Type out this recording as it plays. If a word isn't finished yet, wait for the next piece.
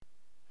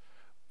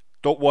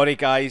Don't worry,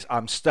 guys,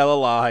 I'm still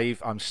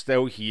alive. I'm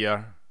still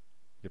here.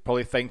 You're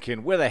probably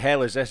thinking, where the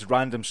hell is this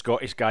random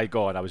Scottish guy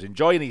gone? I was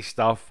enjoying his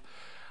stuff,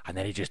 and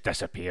then he just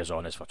disappears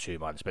on us for 2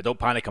 months. But don't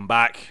panic, I'm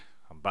back.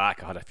 I'm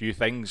back. I had a few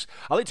things.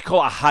 I like to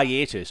call it a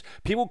hiatus.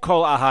 People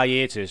call it a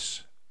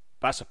hiatus.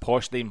 That's a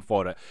posh name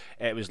for it.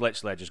 It was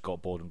literally I just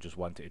got bored and just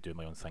wanted to do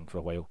my own thing for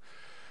a while.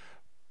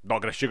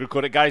 Not going to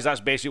sugarcoat it, guys.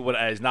 That's basically what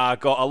it is. Now, I've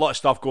got a lot of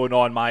stuff going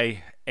on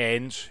my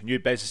end. New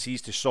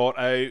businesses to sort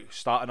out,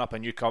 starting up a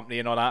new company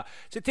and all that.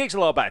 So it takes a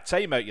little bit of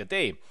time out your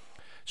day.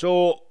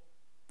 So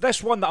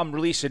this one that I'm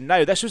releasing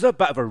now, this was a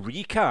bit of a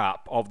recap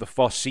of the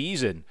first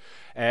season.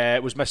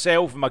 It was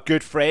myself and my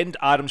good friend,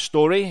 Adam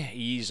Storey.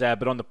 He's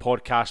been on the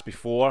podcast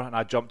before, and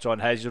I jumped on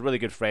his. He's a really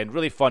good friend,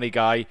 really funny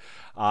guy.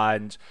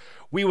 And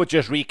we were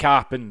just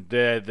recapping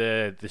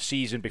the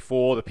season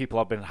before, the people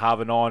I've been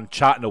having on,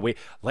 chatting away.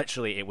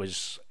 Literally, it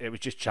was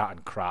just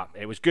chatting crap.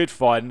 It was good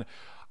fun.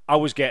 I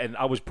was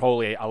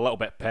probably a little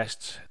bit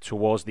pissed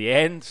towards the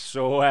end.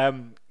 So,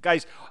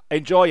 guys,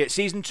 enjoy it.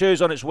 Season 2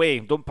 is on its way.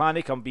 Don't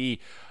panic. I'm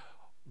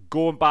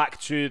going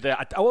back to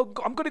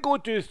I'm going to go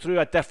through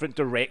a different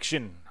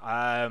direction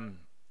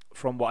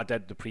from what I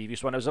did the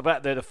previous one. It was a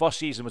bit, the first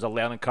season was a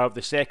learning curve.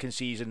 The second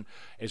season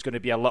is going to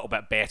be a little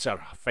bit better.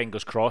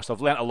 Fingers crossed. I've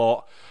learnt a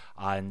lot,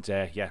 and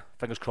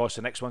fingers crossed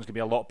the next one's going to be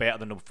a lot better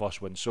than the first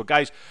one. So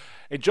guys,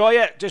 enjoy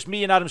it. Just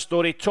me and Adam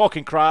Storey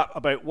talking crap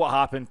about what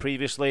happened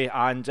previously,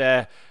 and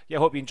hope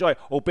you enjoy it.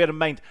 Oh, bear in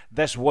mind,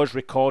 this was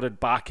recorded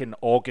back in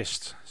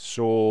August,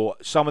 so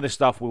some of the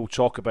stuff we'll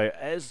talk about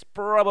is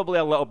probably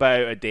a little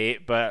bit out of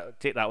date,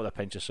 but take that with a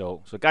pinch of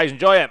salt. So guys,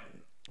 enjoy it.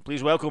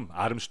 Please welcome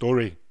Adam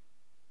Storey.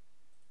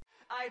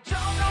 I don't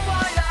know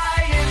why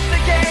I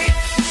instigate,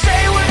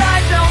 say what I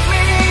don't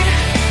mean.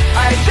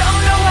 I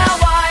don't know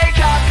how I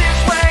got this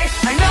way,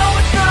 I know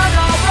it's not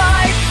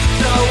alright.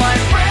 So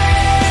I'm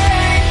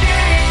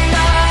breaking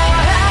the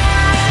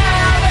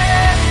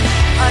habit,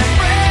 I'm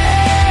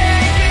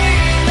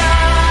breaking the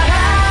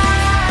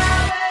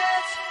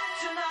habit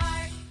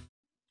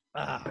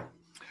tonight.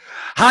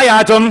 Hi,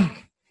 Adam.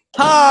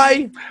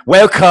 Hi.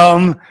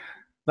 Welcome.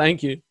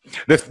 Thank you.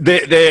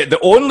 The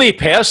only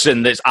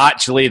person that's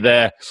actually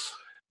the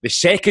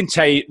second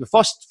time,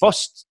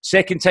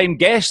 second time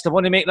guest. I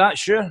want to make that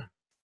sure.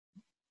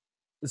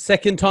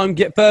 Second time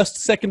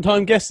guest.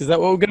 Is that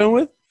what we're going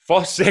with?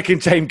 First,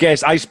 second time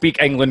guest. I speak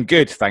England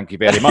good. Thank you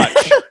very much.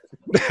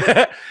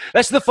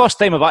 This is the first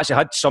time I've actually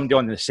had somebody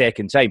on the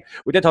second time.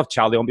 We did have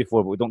Charlie on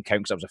before, but we don't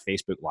count because it was a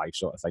Facebook Live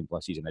sort of thing.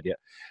 Plus, he's an idiot.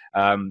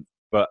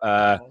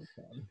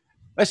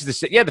 This is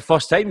the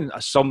first time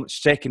some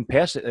second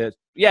person.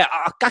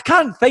 I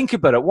can't think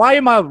about it. Why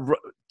am I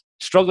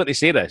struggling to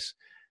say this?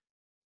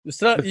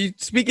 You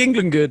speak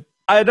England good.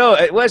 I know.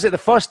 Was it the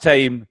first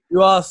time?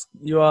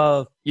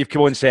 You've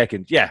come on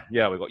second. Yeah,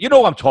 we go. You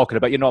know what I'm talking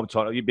about. You know what I'm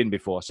talking about. You've been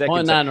before.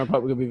 My nan are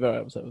probably going to be very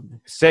upset with me.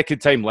 Second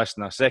time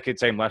listener.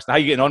 How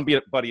you getting on,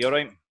 buddy? You all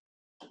right?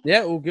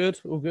 Yeah, all good.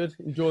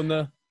 Enjoying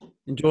the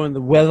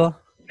weather.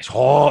 It's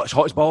hot. It's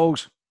hot as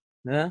balls.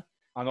 Yeah.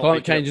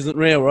 Climate change isn't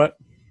real, right?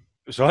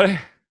 Sorry?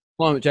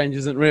 Climate change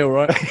isn't real,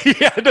 right?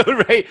 Yeah, I know,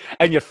 right?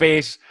 In your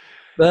face.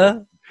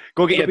 There.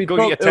 Go get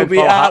your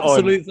tinfoil hat on.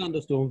 It'll be absolute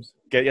thunderstorms.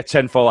 Get your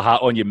tinfoil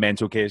hat on, you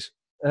mental case.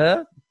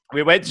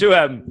 We went to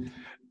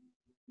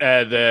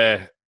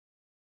the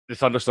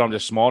thunderstorm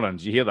this morning.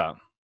 Did you hear that?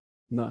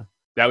 No.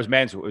 That was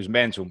mental. It was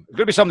mental. It's going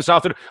to be something this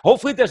afternoon.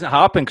 Hopefully it doesn't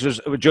happen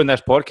because we're doing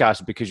this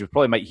podcast because you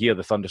probably might hear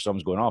the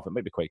thunderstorms going off. It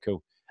might be quite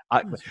cool.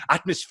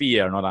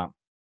 Atmosphere and all that.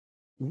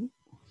 Mm-hmm.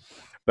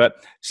 But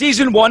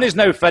season 1 is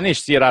now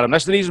finished here, Adam.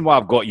 That's the reason why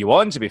I've got you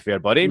on, to be fair,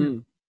 buddy.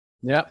 Mm.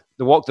 Yeah.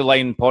 The Walk the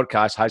Line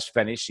podcast has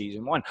finished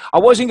season 1. I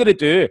wasn't going to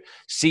do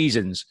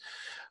seasons,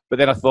 but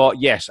then I thought,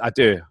 yes, I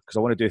do, because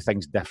I want to do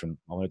things different.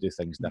 But we're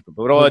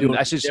on. I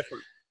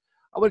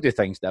want to do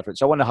things different,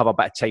 so I want to have a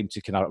bit of time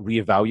to kind of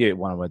reevaluate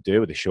what I want to do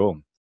with the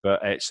show.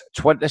 But this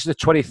is the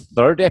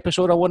 23rd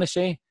episode, I want to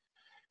say.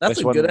 That's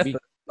a good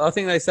effort. I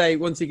think they say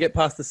once you get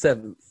past the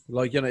 7th,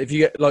 if you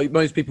get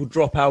most people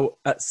drop out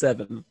at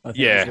 7. I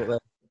think is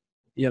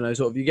what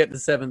sort of you get to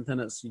 7th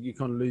and you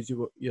kind of lose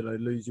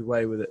your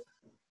way with it.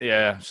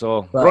 Yeah,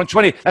 so we're on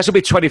 20. This will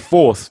be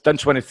 24th, done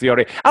 23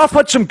 already. I've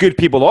had some good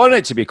people on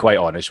it, to be quite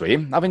honest with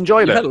you. I've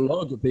enjoyed it. You've had a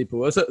lot of good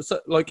people.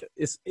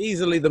 It's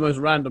easily the most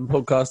random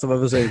podcast I've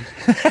ever seen.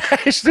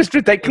 It's just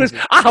ridiculous.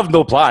 I have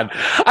no plan.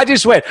 I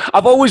just went,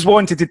 I've always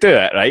wanted to do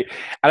it, right?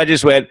 And I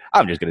just went,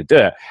 I'm just going to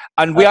do it.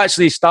 And we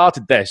actually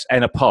started this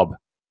in a pub.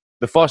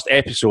 The first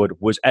episode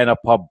was in a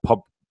pub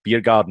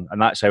beer garden,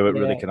 and that's how it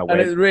really kind of went.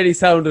 And it really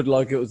sounded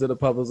like it was in a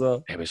pub as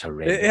well. It was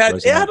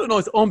horrendous. It had a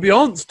nice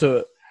ambience to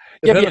it.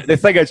 Yeah, the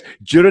thing is,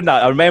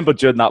 I remember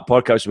during that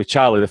podcast with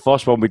Charlie, the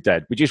first one we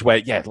did, we just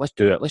went, let's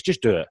do it. Let's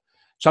just do it.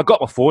 So I got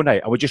my phone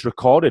out and we just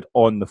recorded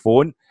on the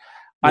phone.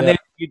 And then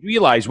you'd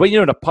realise when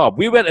you're in a pub,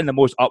 we went in the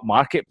most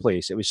upmarket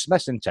place. It was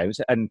Smith's in town,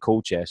 it's in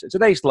Colchester. It's a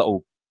nice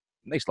little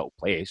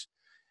place.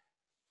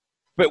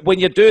 But when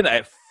you're doing it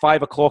at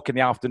 5 o'clock in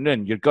the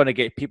afternoon, you're going to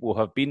get people who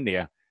have been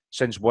there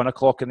since 1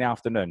 o'clock in the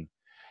afternoon.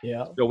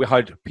 Yeah. So we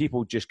had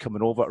people just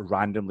coming over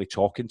randomly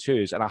talking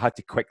to us, and I had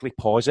to quickly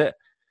pause it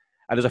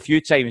And there's a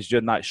few times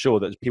during that show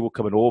that there's people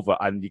coming over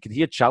and you can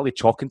hear Charlie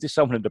talking to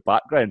someone in the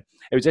background.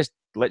 It was just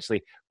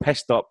literally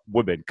pissed up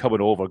women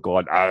coming over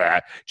going,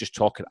 just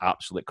talking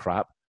absolute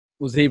crap.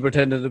 Was he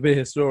pretending to be a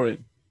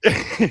historian?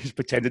 He's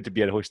pretending to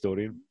be a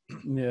historian.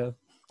 Yeah.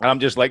 And I'm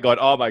just like going,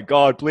 oh my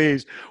God,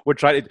 please. We're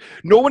trying to...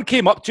 No one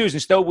came up to us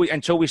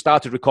until we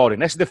started recording.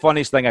 This is the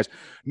funniest thing is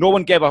no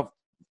one gave a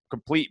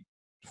complete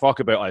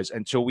fuck about us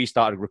until we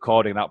started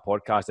recording that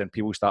podcast and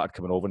people started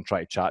coming over and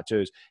trying to chat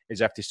to us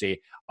as if to say,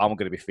 I'm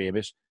going to be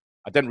famous.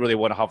 I didn't really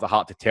want to have the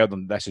heart to tell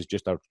them this is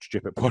just a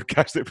stupid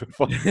podcast,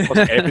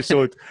 first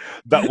episode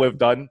that we've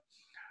done.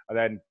 And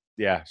then,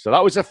 yeah, so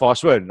that was the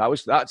first one.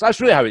 That's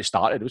really how it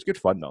started. It was good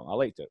fun though. I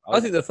liked it. I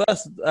think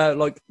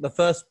the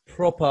first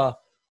proper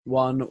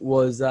one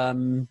was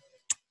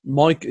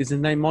Mike. Is his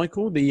name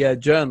Michael, the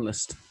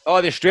journalist?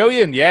 Oh, the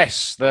Australian,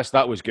 yes,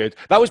 that was good.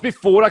 That was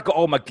before I got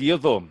all my gear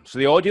though, so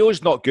the audio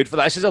is not good for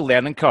that. This is a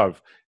learning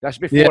curve. That's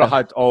before I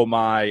had all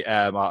my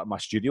my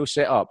studio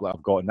set up that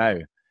I've got now,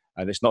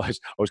 and it's not as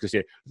I was going to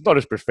say, it's not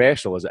as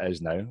professional as it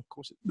is now. Of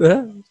course,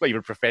 it's not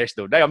even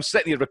professional now. I'm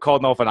sitting here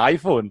recording off an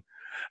iPhone.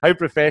 How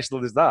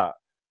professional is that?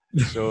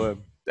 So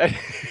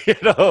you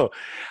know,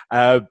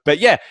 but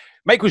yeah.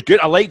 Mike was good.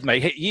 I liked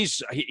Mike.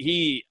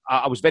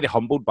 I was very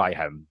humbled by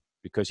him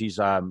because he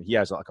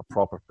has like a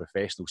proper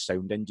professional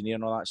sound engineer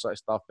and all that sort of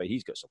stuff. But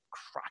he's got some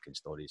cracking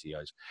stories.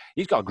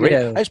 He's got a great.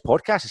 His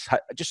podcast has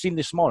hit, I just seen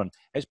this morning.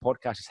 His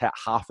podcast has hit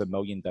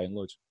 500,000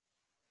 downloads.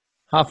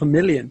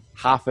 500,000.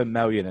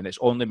 500,000, and it's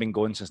only been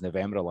going since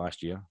November of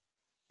last year.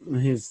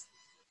 He's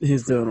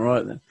doing all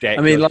right then. Yeah,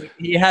 I mean, like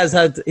he has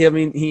had.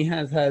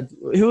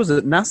 Who was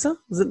it? NASA?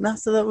 Was it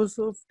NASA that was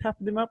sort of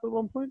tapping him up at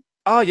one point?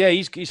 Oh yeah,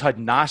 he's had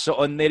NASA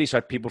on there. He's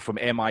had people from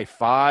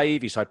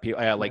MI5. He's had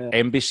people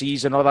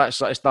embassies and all that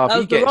sort of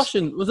stuff. The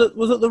Russian was it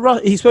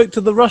the he spoke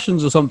to the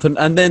Russians or something,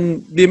 and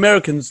then the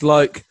Americans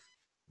like,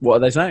 what are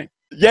they saying?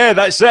 Yeah,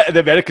 that's it.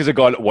 The Americans are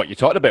going, what are you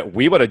talking about?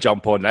 We want to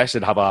jump on this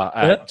and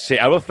have say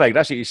our thing.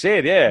 That's what he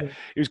said. Yeah,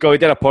 he was going. He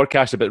did a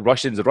podcast about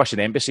Russians, the Russian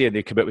embassy, and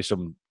they came out with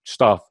some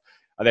stuff,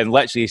 and then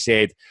literally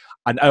said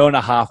an hour and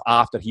a half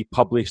after he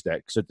published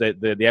it. So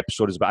the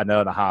episode is about an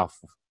hour and a half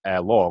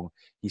long.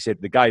 He said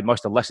the guy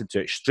must have listened to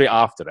it straight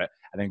after it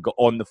and then got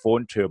on the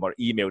phone to him or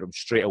emailed him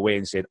straight away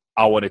and said,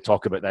 I want to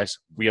talk about this.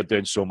 We're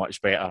doing so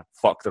much better.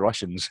 Fuck the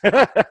Russians.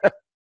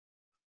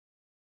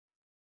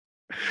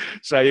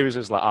 So he was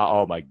just like,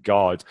 oh my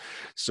God.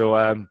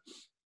 So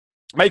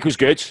Mike was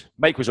good.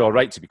 Mike was all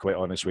right, to be quite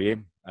honest with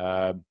you.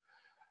 Don't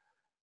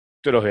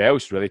know who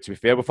else, really, to be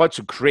fair. We've had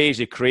some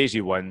crazy,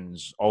 crazy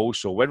ones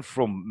also. Went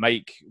from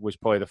Mike was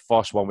probably the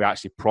first one we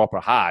actually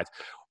proper had.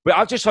 But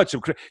I've just had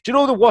some... Do you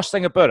know the worst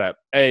thing about it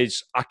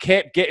is I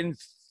kept getting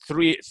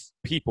 3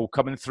 people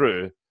coming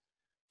through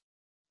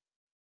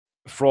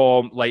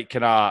from, like,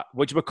 kind of...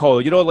 What do you call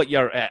it? You know, like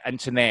your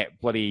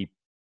internet bloody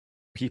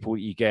people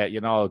you get,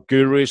 you know,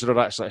 gurus and all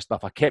that sort of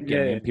stuff. I kept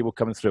getting people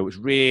coming through, which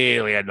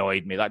really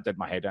annoyed me. That did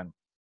my head in.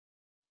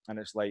 And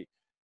it's like,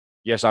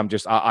 yes, I'm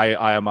just...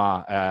 I am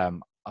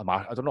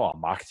I don't know, a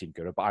marketing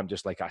guru, but I'm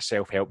just like a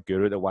self-help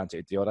guru that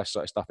wanted to do all this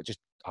sort of stuff. It just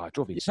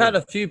drove me insane. You've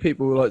had a few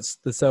people like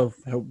the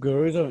self-help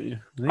gurus, haven't you?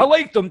 I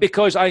like them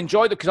because I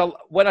enjoy them because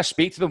when I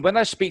speak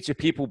to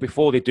people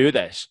before they do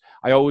this,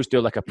 I always do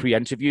like a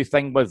pre-interview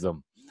thing with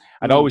them.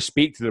 And I always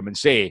speak to them and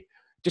say,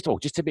 just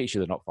to make sure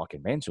they're not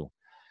fucking mental.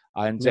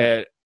 And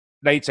 9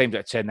 times out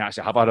of 10,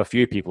 actually, I've had a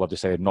few people I've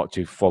decided not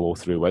to follow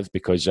through with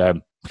because they're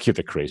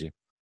crazy.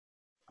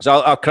 So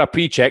I'll kind of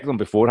pre-check them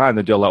beforehand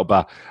and do a little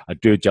bit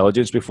of due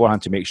diligence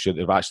beforehand to make sure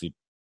they're actually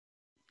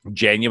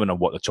genuine on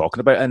what they're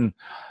talking about. And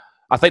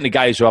I think the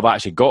guys who I've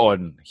actually got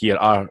on here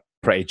are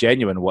pretty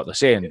genuine in what they're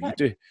saying.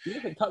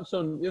 You've touched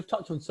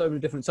on so many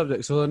different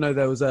subjects. So I know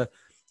there was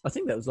I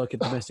think there was like a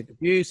domestic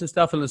abuse and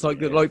stuff, and it's like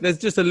there's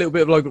just a little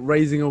bit of like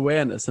raising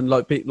awareness and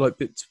like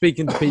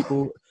speaking to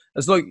people.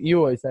 It's like you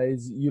always say,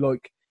 is you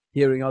like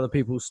hearing other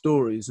people's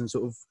stories and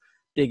sort of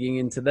digging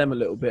into them a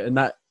little bit, and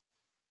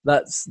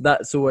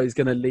that's always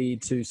going to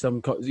lead to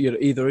some, you know,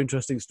 either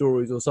interesting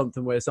stories or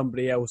something where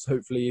somebody else,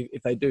 hopefully,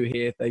 if they do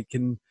hear, they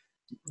can,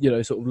 you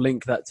know, sort of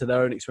link that to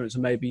their own experience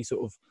and maybe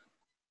sort of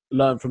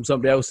learn from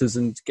somebody else's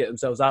and get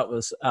themselves out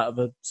of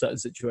a certain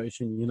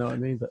situation. You know what I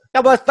mean? But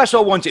yeah, well, that's what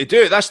I wanted to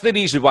do. That's the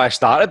reason why I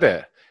started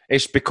it.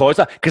 It's because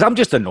I'm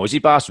just a nosy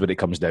bastard when it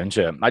comes down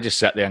to it. I just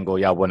sit there and go,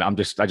 yeah, I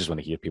just want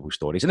to hear people's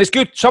stories, and it's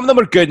good. Some of them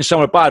are good and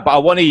some are bad, but I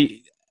want to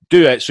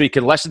do it so you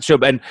can listen to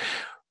them. And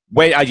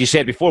when, as you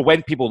said before,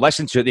 when people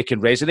listen to it, they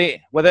can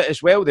resonate with it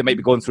as well. They might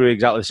be going through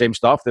exactly the same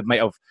stuff. They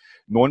might have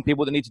known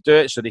people that need to do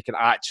it, so they can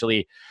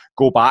actually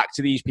go back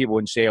to these people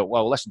and say,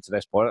 well, listen to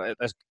this point.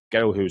 This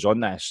girl who's on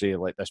this, say,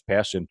 like, this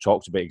person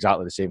talks about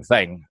exactly the same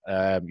thing.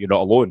 You're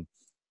not alone.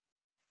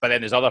 But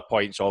then there's other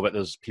points of it.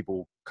 There's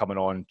people coming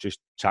on just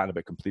chatting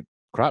about complete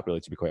crap, really,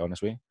 to be quite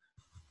honest with you.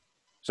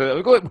 So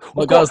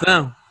regards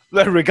now.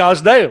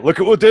 Regards now.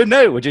 Look at what we're doing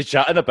now. We're just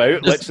chatting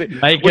about. Just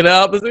making it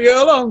up as we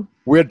go along.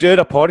 We're doing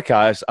a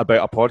podcast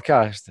about a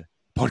podcast.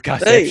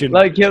 Podcastception.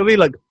 Like, you know what I mean?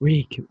 Like,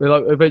 we're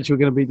like, eventually we're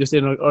going to be just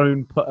in our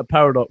own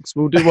paradox.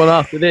 We'll do one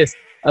after this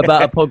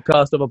about a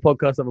podcast of a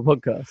podcast of a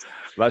podcast.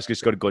 That's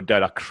just going to go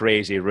down a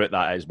crazy route,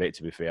 that is, mate,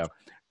 to be fair.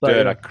 But,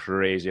 Down a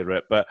crazy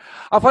route. But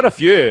I've had a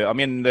few. I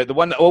mean, the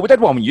one, we did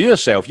one with you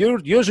yourself.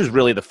 Yours was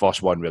really the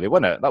first one, really,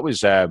 wasn't it? That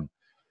was yeah,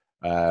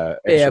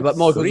 but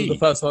Michael's was 3. the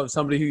first time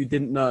somebody who you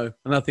didn't know.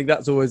 And I think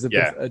that's always a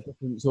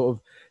different sort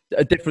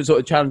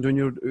of challenge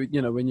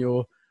when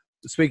you're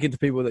speaking to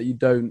people that you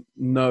don't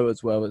know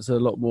as well. It's a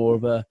lot more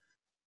of a,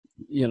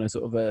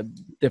 sort of a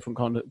different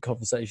kind of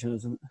conversation,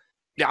 isn't it?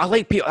 Yeah, I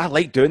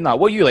like doing that.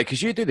 What are you like?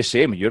 Because you do the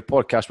same in your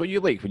podcast. What are you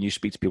like when you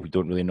speak to people you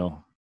don't really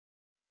know?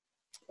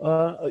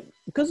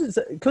 Because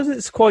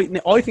it's quite.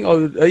 I think I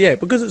would.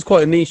 Because it's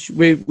quite a niche.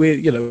 We're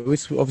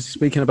obviously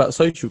speaking about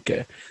social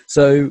care.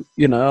 So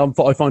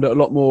I find it a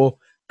lot more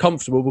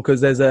comfortable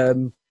because there's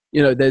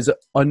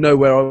I know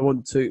where I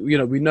want to.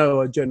 We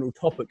know a general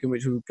topic in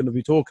which we're going to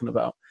be talking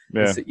about.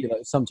 Yeah.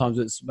 Sometimes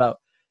it's about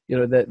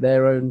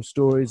their own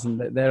stories and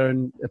their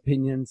own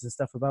opinions and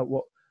stuff about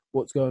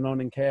what's going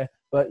on in care.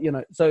 But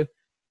so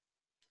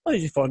I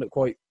usually find it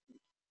quite.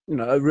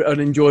 An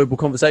enjoyable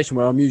conversation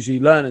where I'm usually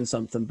learning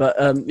something, but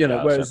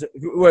whereas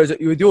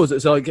with yours,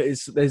 it's like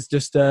there's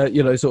just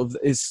sort of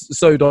it's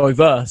so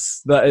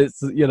diverse that it's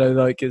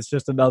it's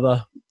just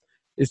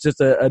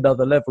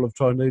another level of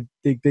trying to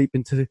dig deep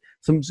into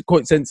some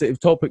quite sensitive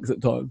topics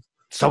at times.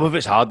 Some of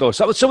it's hard though.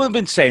 Some of them have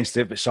been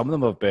sensitive, but some of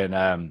them have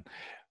been.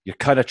 You're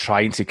kind of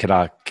trying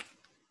to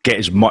get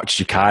as much as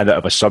you can out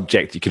of a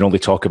subject you can only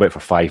talk about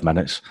for 5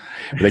 minutes.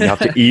 But then you have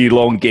to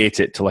elongate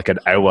it to like an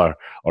hour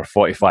or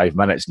 45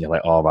 minutes, and you're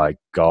like, oh my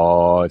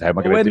God, how am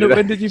I going to do that?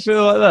 When did you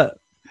feel like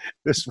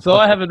that? So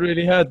I haven't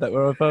really heard that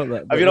where I felt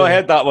that. Have you not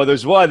heard that one? There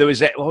was one.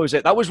 What was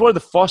it? That was one of the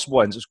first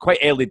ones. It was quite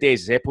early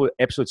days. It's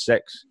episode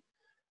 6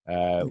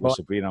 with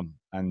Sabrina.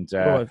 And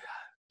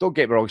don't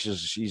get me wrong,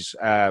 she's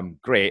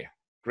great.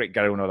 Great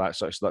girl and all that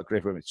sort of stuff.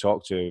 Great woman to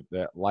talk to.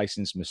 The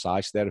licensed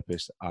massage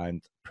therapist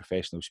and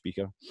professional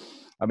speaker.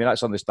 I mean,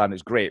 that's understanding.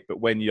 It's great. But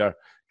when you're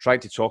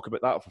trying to talk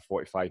about that for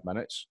 45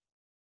 minutes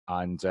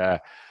and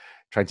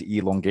trying to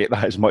elongate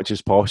that as much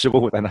as possible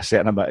within a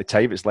certain amount of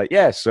time, it's like,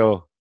 yeah,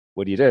 so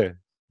what do you do?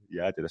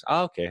 Yeah, I do this.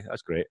 Okay,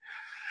 that's great.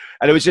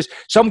 And it was just,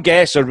 some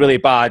guests are really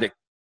bad at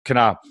kind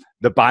of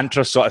the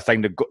banter sort of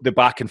thing, the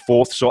back and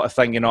forth sort of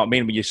thing, you know what I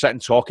mean? When you're sitting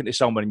talking to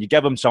someone and you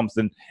give them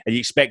something and you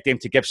expect them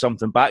to give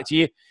something back to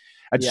you.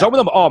 And some of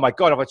them, oh my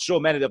God, I've had so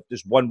many of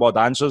just one word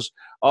answers.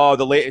 Oh,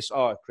 the latest,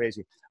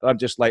 crazy. And I'm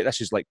just like,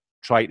 this is like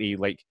trying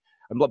to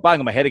I'm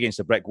banging my head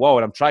against a brick wall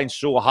and I'm trying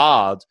so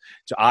hard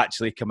to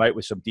actually come out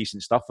with some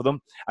decent stuff for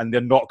them. And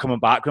they're not coming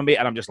back with me.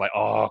 And I'm just like,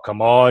 oh,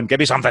 come on, give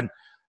me something.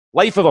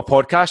 Life of a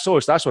podcast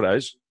host, that's what it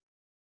is.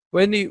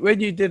 When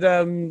you did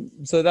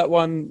so that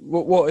one,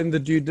 what in the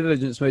due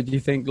diligence made you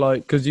think,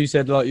 like, because you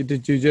said like you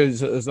did due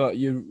diligence, it was like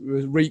you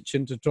were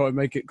reaching to try and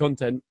make it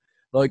content,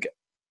 like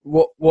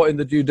what in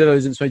the due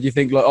diligence made you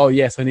think like, oh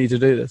yes, I need to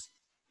do this?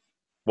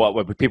 What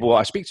with people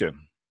I speak to?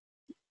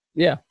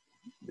 Yeah.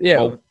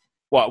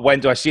 Well, when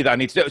do I see that I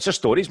need to do it? It's just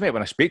stories, mate.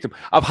 When I speak to them,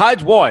 I've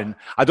had one.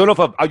 I don't know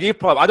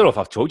if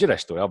I've told you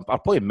this story. I've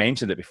probably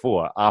mentioned it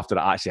before after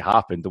it actually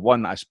happened. The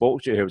one that I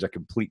spoke to, who was a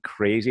complete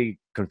crazy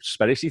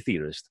conspiracy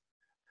theorist.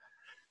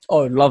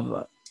 Oh, I love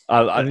that.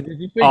 Did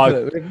you speak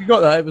to it? Have you got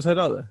that episode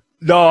out there?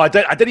 No, I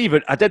did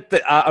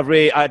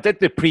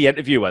the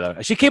pre-interview with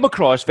her. She came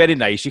across very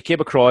nice. She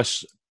came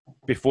across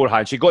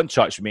beforehand. She got in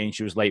touch with me and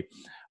she was like,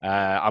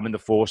 I'm in the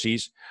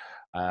forces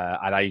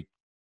and I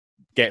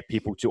get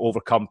people to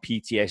overcome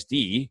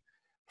PTSD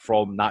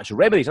from natural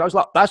remedies. And I was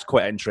like, that's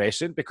quite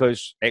interesting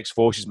because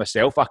ex-forces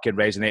myself, I can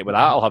resonate with that.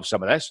 I'll have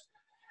some of this.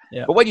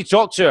 Yeah. But when you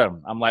talk to her,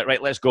 I'm like,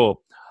 right, let's go.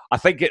 I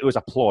think it was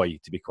a ploy,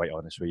 to be quite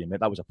honest with you,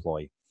 mate. That was a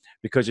ploy.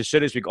 Because as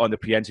soon as we got on the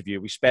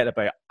pre-interview, we spent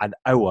about an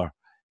hour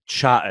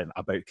chatting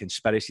about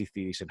conspiracy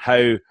theories and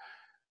how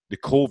the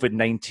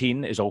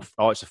COVID-19 is all,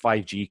 it's a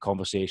 5G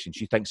conversation.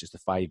 She thinks it's the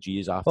 5G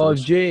is after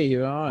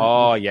 5G, right.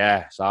 Oh,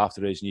 yeah, it's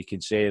after us. And you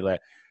can say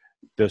that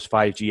there's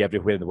 5G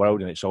everywhere in the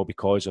world and it's all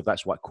because of,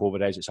 that's what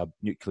COVID is. It's a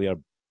nuclear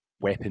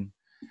weapon.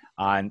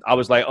 And I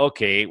was like,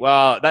 okay,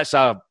 well, that's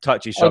a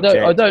touchy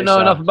subject. I don't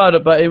know enough about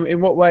it, but in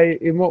what way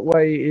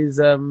is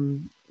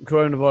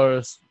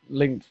coronavirus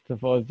linked to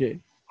 5G?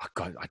 Oh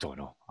God, I don't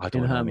know. I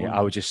don't know, mate. I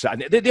would just say,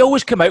 they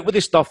always come out with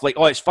this stuff like,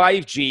 oh, it's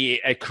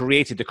 5G. It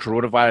created the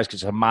coronavirus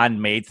because it's a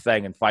man-made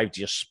thing, and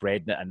 5G is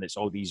spreading it, and it's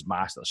all these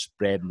masks that are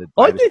spreading the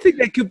virus. I do think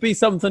there could be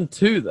something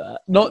to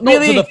that. Not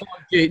really? To the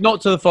 5G. Not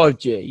to the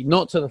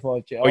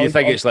 5G. Oh, you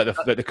think it's like the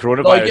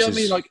coronavirus? Like, you know what I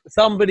mean? Like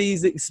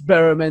somebody's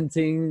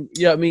experimenting.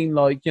 You know what I mean?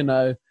 Like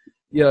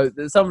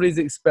somebody's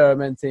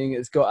experimenting.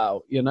 It's got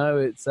out.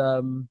 It's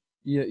I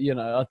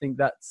think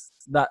that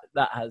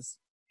has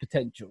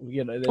potential,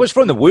 Well, it's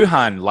from the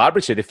Wuhan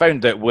laboratory. They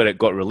found out where it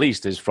got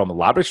released is from a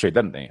laboratory,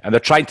 didn't they? And they're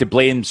trying to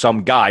blame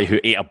some guy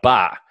who ate a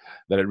bat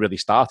that it really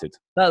started.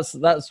 That's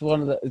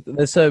one of the.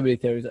 There's so many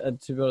theories,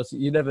 and to be honest,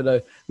 you never know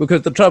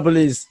because the trouble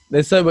is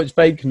there's so much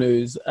fake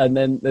news, and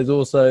then there's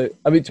also,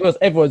 I mean, to us,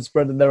 everyone's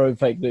spreading their own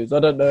fake news. I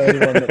don't know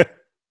anyone that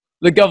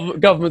The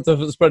governments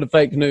have spread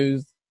fake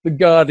news. The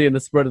Guardian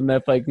is spreading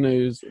their fake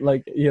news.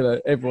 Like,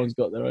 everyone's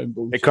got their own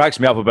bullshit. It cracks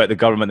me up about the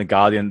government and the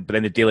Guardian, but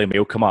then the Daily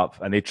Mail come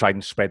up and they try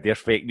and spread their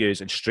fake news,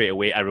 and straight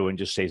away everyone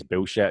just says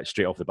bullshit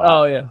straight off the bat.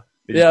 Oh, yeah.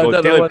 Yeah,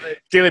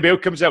 Daily Mail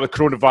comes out with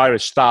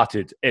coronavirus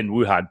started in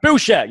Wuhan.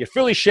 Bullshit! You're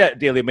fully shit,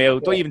 Daily Mail.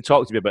 Don't even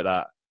talk to me about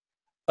that.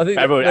 I think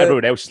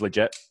everyone else is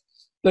legit.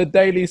 The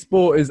Daily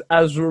Sport is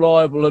as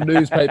reliable a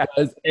newspaper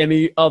as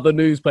any other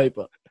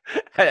newspaper.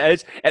 It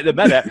is. At the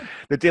minute,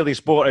 the Daily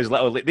Sport is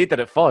literally, they did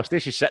it first. They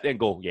should sit there and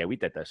go, yeah, we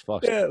did this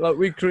first. Yeah, like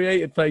we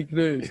created fake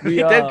news. We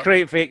did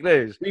create fake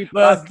news. We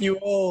birthed you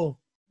all.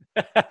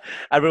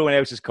 Everyone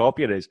else is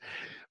copying us.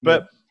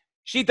 But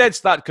she did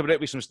start coming out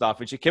with some stuff,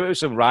 and she came out with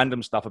some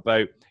random stuff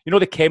about,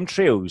 the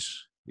chemtrails.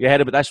 You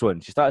heard about this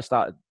one? She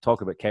started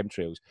talking about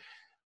chemtrails.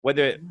 When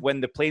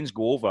the planes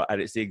go over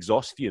and it's the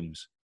exhaust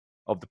fumes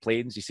of the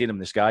planes, you see them in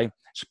the sky.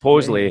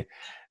 Supposedly,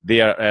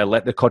 they're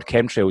called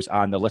chemtrails,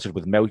 and they're littered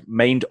with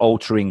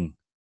mind-altering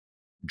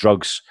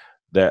drugs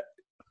that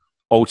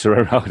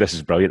alter. Oh, this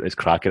is brilliant! It's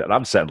cracking, and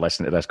I'm sitting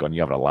listening to this, going,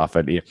 "You having a laugh,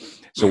 aren't you?"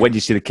 So when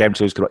you see the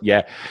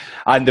chemtrails,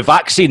 and the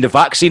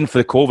vaccine for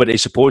the COVID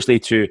is supposedly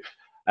to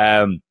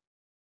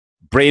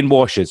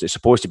brainwashes. It's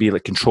supposed to be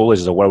like control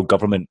us as a world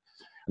government,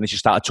 and then she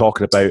started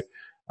talking about.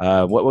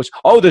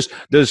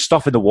 There's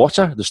stuff in the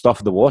water. There's stuff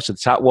in the water. The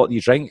tap water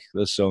you drink.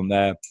 There's some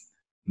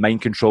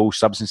mind control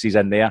substances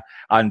in there,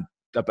 and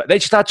but then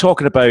she started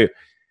talking about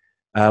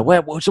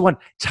what was the one?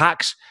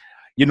 Tax.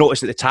 You notice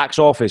that the tax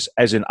office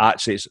isn't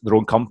actually, it's their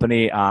own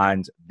company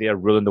and they're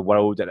ruling the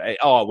world. And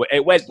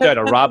it went down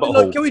a rabbit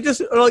hole. Can we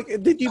just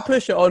did you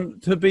push it on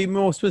to be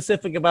more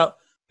specific about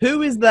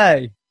who is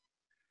they?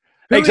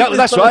 Exactly,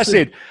 that's what I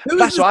said.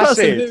 That's what I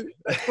said.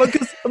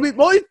 Because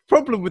my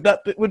problem with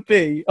that would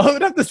be, I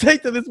would have to say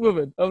to this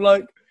woman, I'm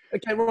like,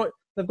 okay, right,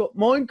 they've got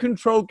mind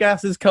control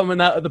gases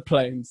coming out of the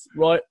planes,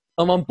 right?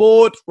 I'm on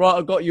board, right?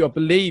 I got you. I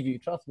believe you.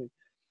 Trust me.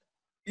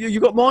 You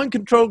got mind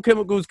control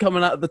chemicals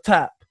coming out of the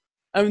tap,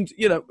 and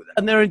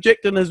and they're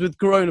injecting us with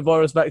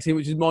coronavirus vaccine,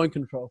 which is mind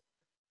control.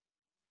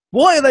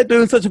 Why are they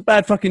doing such a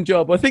bad fucking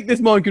job? I think this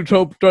mind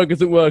control drug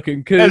isn't working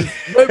because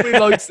nobody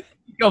likes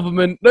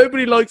government.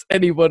 Nobody likes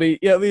anybody.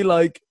 There's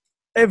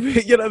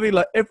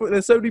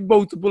so many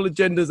multiple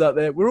agendas out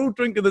there. We're all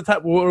drinking the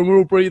tap water and we're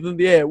all breathing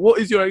the air. What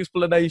is your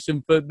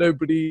explanation for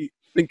nobody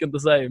thinking the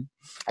same?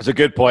 That's a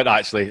good point,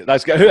 actually.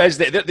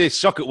 They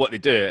suck at what they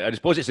do. I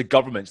suppose it's the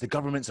governments. The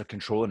governments are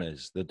controlling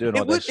us. They're doing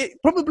all this. It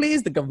probably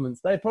is the governments.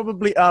 They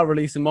probably are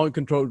releasing mind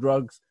control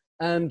drugs.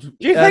 And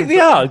do you think they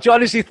are? Do you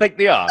honestly think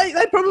they are?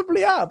 They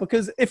probably are,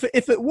 because if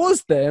it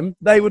was them,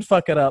 they would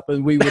fuck it up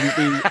and we wouldn't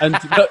be, and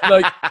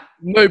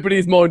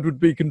nobody's mind would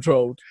be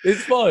controlled.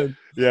 It's fine.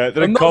 Yeah,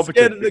 they're I'm incompetent. not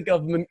scared of the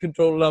government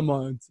controlling our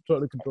minds,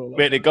 trying to control.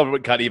 Mate, the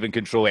government can't even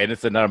control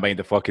anything. Never mind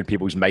the fucking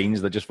people's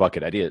minds. They're just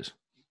fucking idiots.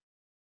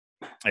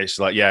 It's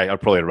like, yeah, you're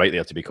probably right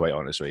there, to be quite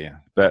honest with you.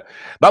 But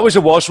that was the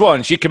worst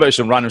one. She came out with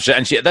some random shit,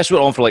 and this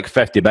went on for like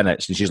 50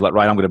 minutes, and she's like,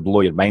 Ryan, I'm going to blow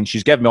your mind.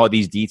 She's giving me all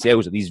these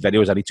details of these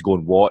videos I need to go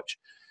and watch.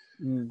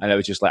 And it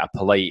was just like a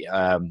polite,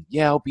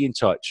 I'll be in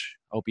touch.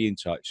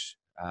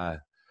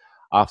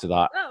 After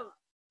that.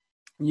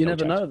 You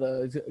never know,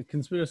 though.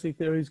 Conspiracy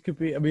theories could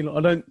be, I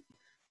don't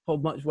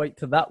hold much weight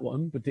to that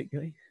one,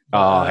 particularly.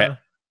 I've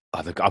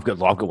got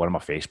one on my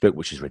Facebook,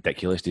 which is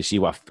ridiculous. Do you see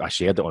what I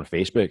shared it on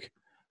Facebook?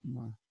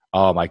 No.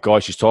 Oh, my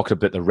God. She's talking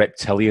about the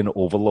reptilian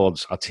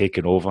overlords are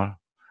taking over.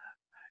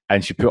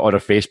 And she put on her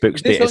Facebook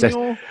status.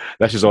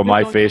 This is on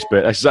my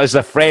Facebook. This is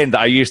a friend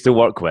that I used to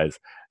work with.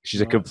 She's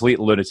a complete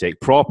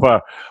lunatic,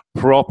 proper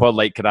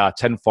like kind of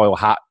tinfoil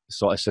hat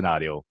sort of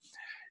scenario.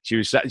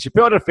 She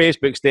put on her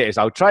Facebook status.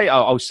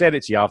 I'll send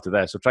it to you after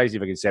this. I'll try to see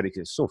if I can send it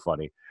because it's so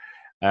funny.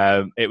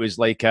 It was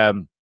like,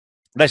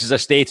 this is a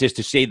status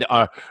to say that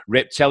our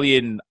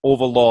reptilian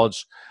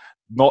overlords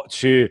not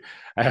to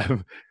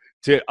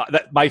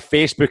that my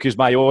Facebook is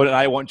my own and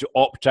I want to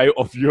opt out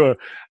of your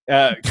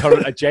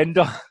current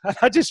agenda. And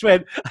I just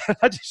went,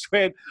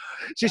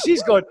 so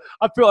she's gone,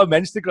 I put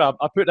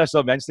this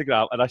on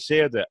Instagram and I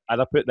shared it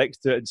and I put next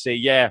to it and say,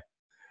 yeah,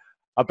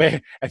 I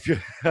bet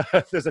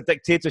if there's a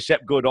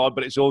dictatorship going on,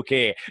 but it's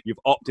okay. You've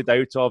opted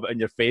out of it on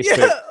your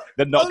Facebook.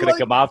 They're not going to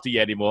come after you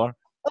anymore.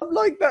 I'm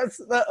like,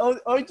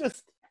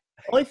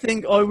 I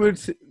think I would,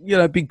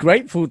 be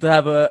grateful to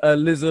have a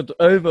lizard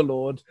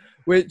overlord,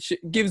 which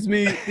gives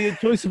me the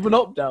choice of an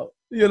opt-out,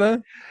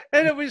 And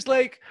it was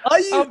like, are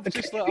you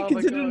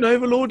considered an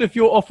overlord if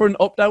you're offering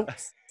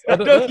opt-outs?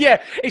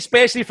 Yeah,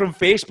 especially from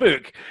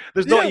Facebook.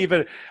 There's not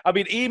even,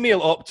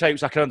 email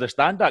opt-outs, I can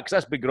understand that because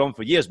that's been going on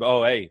for years, but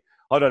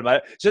hold on a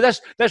minute. So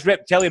this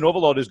reptilian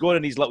overlord is going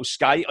in his little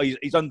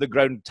his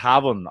underground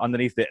tavern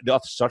underneath the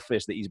Earth's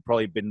surface that he's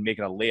probably been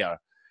making a lair.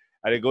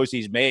 And he goes to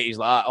his mate, he's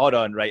like, hold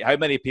on, right, how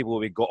many people have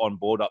we got on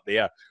board up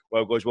there?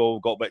 Well, he goes,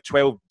 we've got about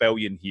 12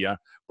 billion here.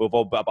 We've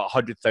all got about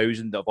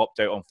 100,000 that have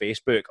opted out on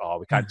Facebook. Oh,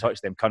 we can't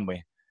touch them, can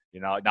we? We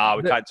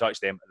can't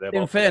touch them.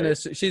 In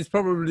fairness, she's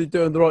probably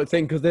doing the right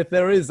thing, because if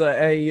there is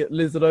a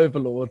lizard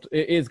overlord,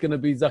 it is going to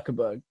be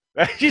Zuckerberg.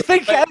 You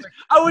think? I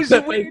was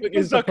Facebook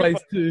is the place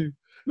to...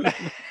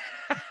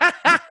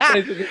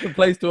 It's a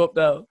place to opt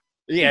out.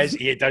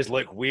 He does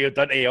look weird,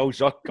 doesn't he? Old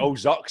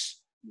Zucks.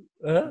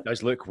 Uh-huh.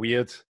 Does look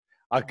weird.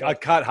 I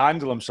can't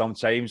handle him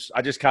sometimes.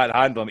 I just can't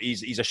handle him.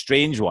 He's a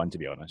strange one, to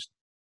be honest.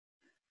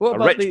 What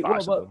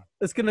about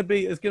it's gonna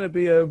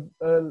be a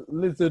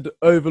lizard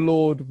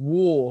overlord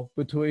war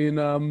between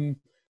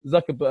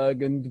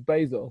Zuckerberg and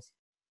Bezos.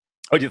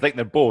 Oh, do you think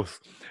they're both?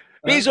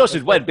 Bezos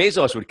would win.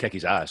 Bezos would kick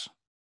his ass.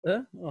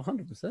 Yeah,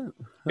 100%.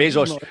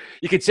 Bezos,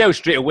 you can tell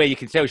straight away.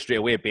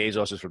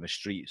 Bezos is from the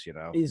streets. You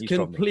know, he's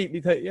completely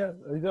he's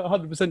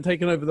 100%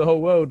 taken over the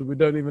whole world. We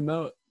don't even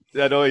know it.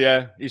 I know,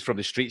 yeah. He's from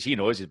the streets. He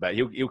knows his bit.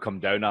 He'll come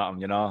down at him,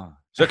 you know.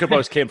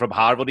 Zuckerberg came from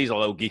Harvard. He's a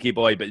little geeky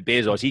boy, but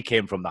Bezos, he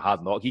came from the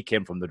hard knock. He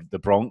came from the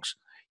Bronx.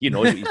 He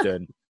knows what he's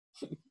doing.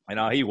 You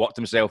know, he worked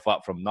himself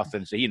up from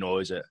nothing, so he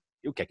knows it.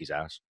 He'll kick his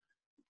ass.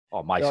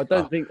 Oh my! I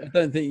don't think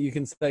you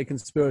can say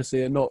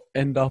conspiracy and not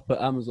end up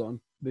at Amazon.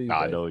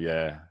 I know,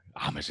 yeah.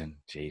 Amazon,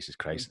 Jesus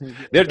Christ!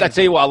 I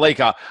tell you what, I like.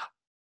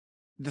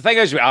 The thing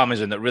is with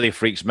Amazon that really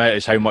freaks me out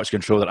is how much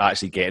control they're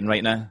actually getting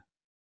right now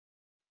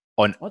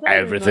on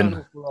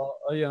everything.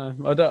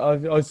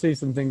 I see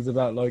some things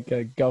about like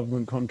a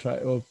government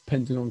contract or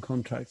Pentagon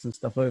contracts and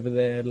stuff over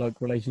there,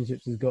 like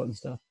relationships he's got and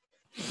stuff.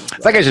 The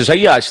thing is how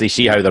you actually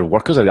see how their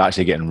workers are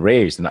actually getting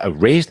raised,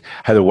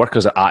 how the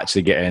workers are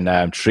actually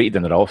getting treated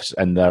in their office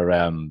and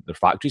their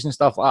factories and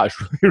stuff like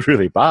that. It's really,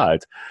 really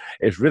bad.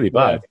 It's really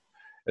bad. Yeah.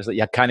 It's like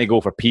you can't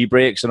go for pee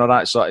breaks and all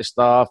that sort of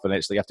stuff, and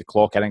it's like you have to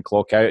clock in and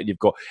clock out. And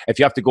if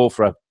you have to go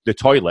for the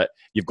toilet,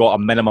 you've got a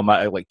minimum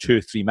of like 2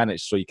 or 3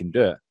 minutes so you can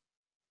do it.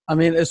 I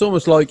mean, it's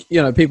almost like,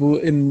 you know, people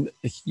in,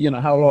 you know,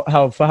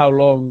 how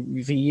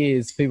long for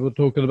years people were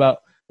talking about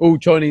all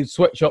Chinese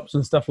sweatshops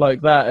and stuff like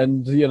that,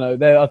 and you know,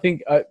 I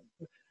think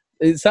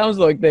it sounds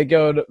like they're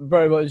going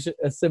very much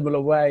a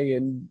similar way,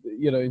 and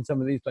you know, in some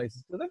of these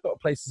places, but they've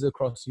got places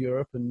across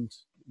Europe and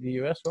the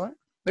US, right?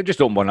 They've just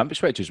opened one up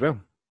Ipswich as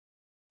well.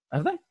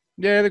 Have they?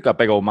 Yeah, they've got a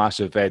big old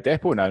massive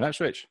depot now in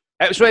Ipswich.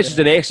 Ipswich is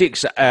in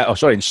Essex,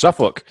 in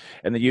Suffolk,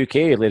 in the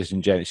UK, ladies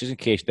and gents, just in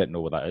case you didn't know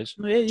what that is.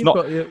 Yeah,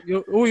 got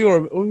all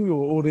your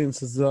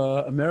audiences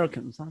are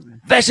Americans, aren't they?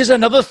 This is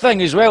another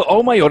thing as well.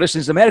 All my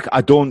audience are American.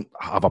 I don't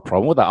have a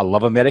problem with that. I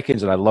love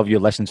Americans, and I love you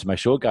listening to my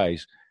show,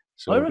 guys.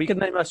 So I reckon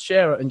they must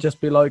share it and just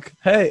be like,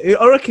 hey,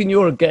 I reckon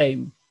you're a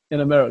game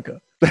in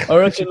America. I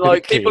reckon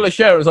like people are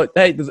sharing. It's like,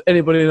 hey, does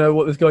anybody know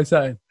what this guy's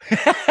saying?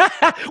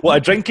 What, a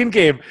drinking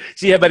game?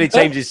 See how many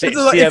times he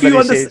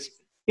says.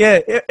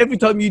 Yeah, every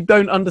time you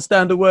don't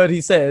understand a word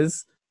he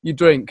says, you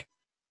drink,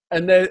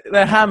 and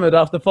they're hammered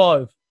after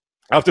 5.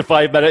 After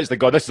 5 minutes, they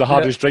go, "This is the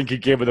hardest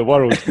drinking game in the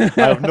world." I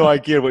have no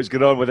idea what's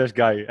going on with this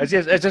guy. Is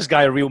this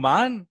guy a real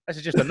man? This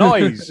is just a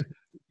noise.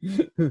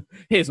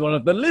 He's one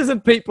of the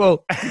lizard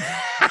people.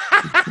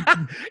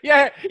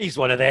 Yeah, he's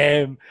one of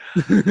them.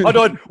 Hold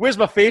on, where's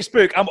my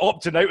Facebook? I'm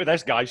opting out with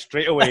this guy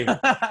straight away.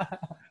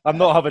 I'm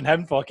not having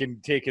him fucking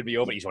taking me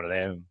over. He's one of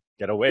them.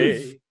 Get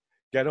away.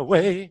 Get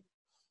away.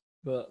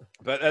 But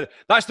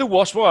that's the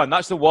worst one.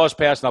 That's the worst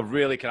person I've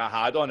really kind of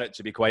had on it,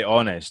 to be quite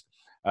honest.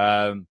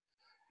 Did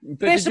you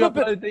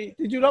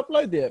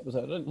upload the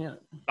episode?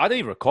 I didn't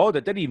even record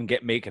it. Didn't even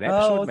make an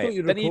episode, mate.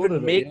 Didn't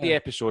even make the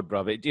episode,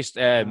 bruv. It just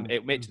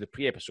it went to the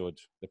pre-episode,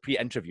 the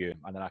pre-interview,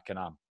 and then I kind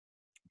of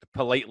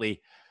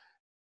politely,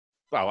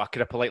 I could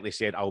have politely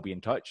said I'll be in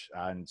touch,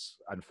 and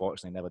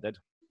unfortunately never did.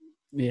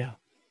 Yeah.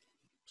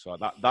 So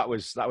that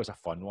was a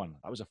fun one.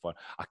 That was a fun.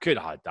 I could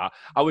have had that.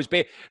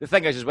 The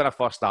thing is when I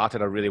first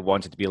started, I really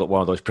wanted to be like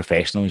one of those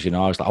professionals. You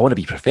know, I was like, I want to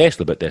be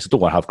professional about this. I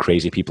don't want to have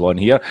crazy people on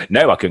here.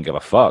 Now I couldn't give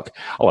a fuck.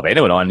 I'll have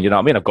anyone on. You know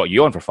what I mean? I've got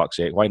you on for fuck's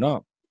sake. Why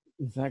not?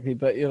 Exactly.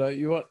 But you know,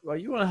 you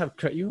want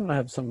to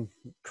have some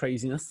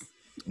craziness.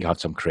 You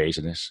had some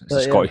craziness.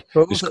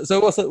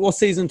 So what's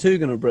season 2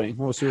 going to bring?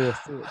 What's your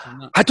thoughts on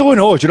that? I don't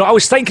know. Do you know? I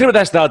was thinking about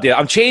this the other day.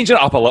 I'm changing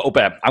it up a little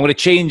bit. I'm going to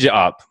change it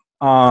up.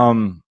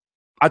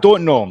 I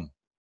don't know.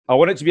 I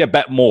want it to be a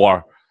bit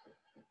more.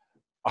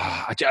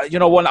 I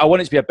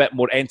want it to be a bit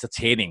more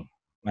entertaining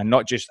and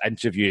not just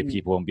interview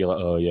people and be like,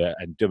 oh yeah,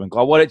 and doom and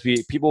gloom. I want it to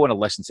be people want to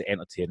listen to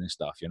entertaining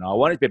stuff. You know, I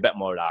want it to be a bit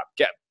more of that.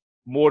 Get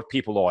more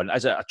people on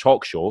as a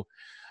talk show,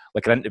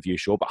 like an interview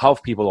show, but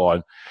have people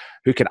on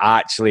who can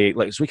actually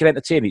so we can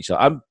entertain each other.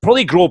 I'm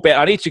probably grow better.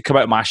 I need to come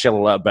out of my shell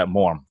a little bit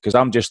more because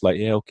I'm just like,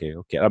 yeah, okay.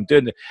 I'm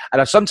doing it,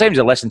 and sometimes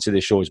I listen to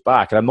the shows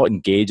back and I'm not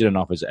engaging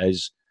enough as it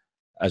is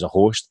as a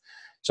host.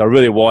 So I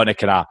really want to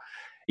kind of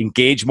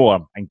engage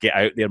more and get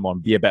out there more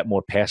and be a bit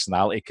more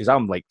personality because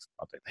I'm like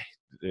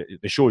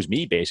the show's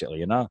me basically,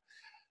 you know.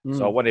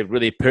 So I want to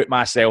really put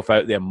myself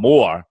out there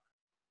more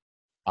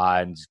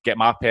and get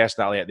my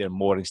personality out there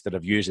more instead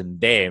of using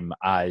them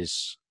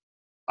as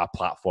a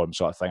platform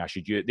sort of thing.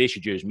 They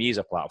should use me as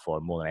a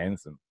platform more than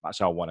anything. That's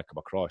how I want to come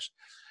across.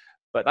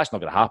 But that's not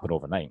going to happen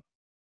overnight.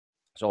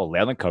 It's all a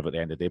learning curve at the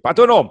end of the day. But I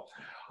don't know.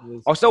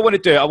 I still want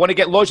to do it. I want to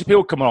get loads of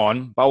people coming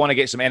on, but I want to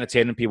get some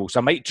entertaining people. So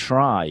I might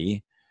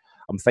try.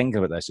 I'm thinking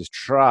about this. Is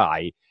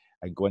try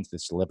and go into the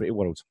celebrity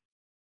world.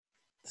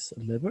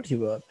 Celebrity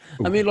work.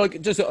 I mean, like,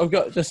 I've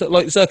got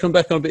like circling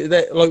back on a bit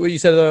there, like what you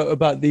said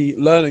about the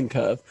learning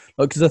curve.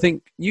 Like, because I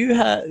think you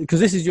had, because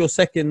this is your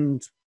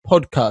second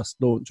podcast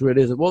launch,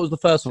 really, isn't it? What was the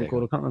first one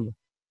called? I can't remember.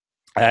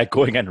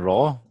 Going in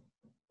Raw.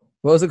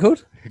 What was it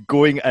called?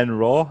 Going in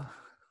Raw.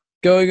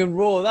 Going in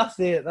Raw. That's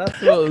it.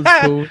 That's what it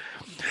was called.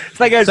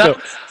 Thing is,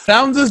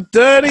 sounds as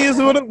dirty as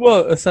what it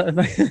was.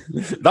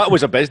 That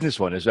was a business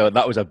one as well.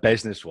 That was a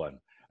business one.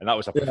 And that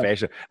was a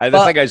professional. And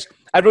the thing is,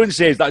 everyone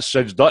says that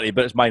sounds dirty,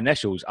 but it's my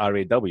initials,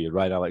 R-A-W,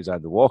 Ryan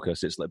Alexander Walker.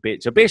 So it's like,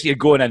 so basically you're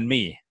going in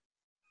me.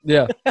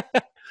 Yeah.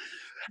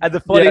 And the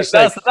funny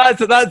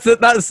thing...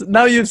 That's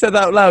now you've said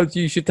that out loud,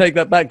 you should take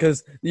that back,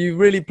 because you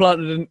really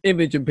planted an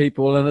image in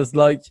people, and it's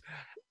like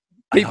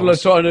people are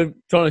trying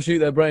to shoot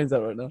their brains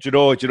out right now. Do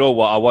you know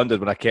what? I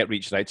wondered when I kept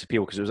reaching out to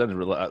people, because it was in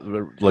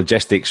the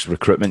logistics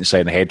recruitment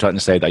side and the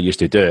headhunting side I used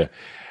to do.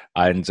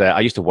 And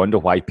I used to wonder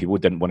why people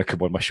didn't want to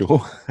come on my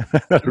show.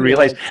 I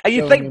realised. And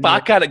you think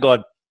back at it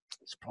going,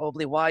 it's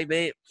probably why,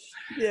 mate.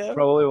 Yeah.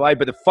 Probably why.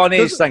 But the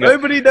funniest thing...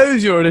 Nobody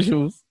knows your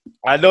initials.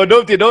 I know,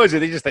 nobody knows it.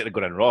 They just think they're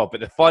going in Raw.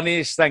 But the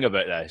funniest thing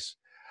about this,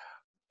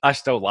 I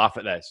still laugh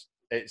at this.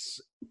 It's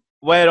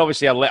where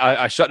obviously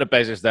I shut the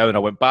business down and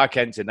I went back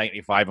into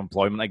 9-to-5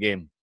 employment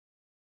again.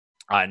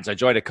 And I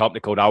joined a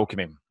company called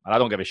Alchemy. And I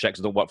don't give a shit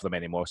because I don't work for them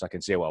anymore, so I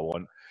can say what I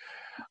want.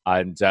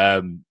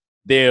 And...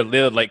 They're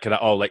like kind of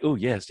all like, oh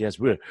yes,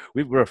 we're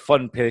a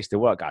fun place to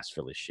work. That's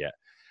full of shit.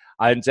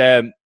 And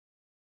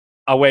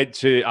I went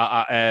to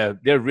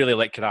they're really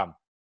like kind of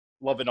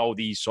loving all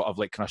these sort of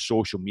like kind of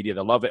social media.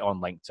 They love it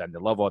on LinkedIn. They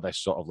love all this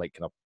sort of like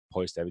kind of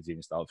positivity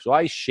and stuff. So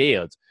I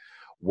shared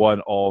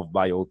one of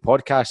my old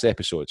podcast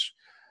episodes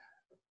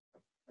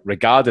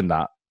regarding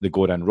that, the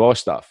Going in Raw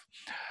stuff,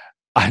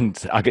 and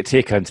I got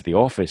taken into the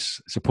office.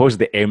 Suppose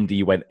the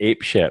MD went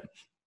apeshit.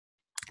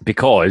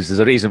 Because there's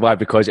a reason why,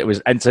 because it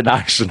was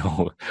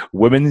International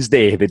Women's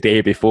Day the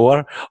day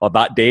before, or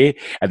that day,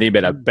 and they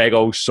made a big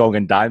old song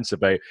and dance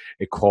about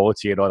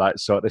equality and all that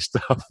sort of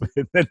stuff.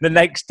 And then the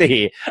next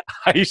day,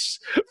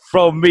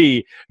 from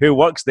me, who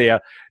works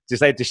there,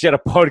 decided to share a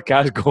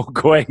podcast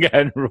Going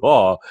in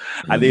Raw,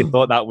 and they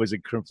thought that was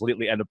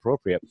completely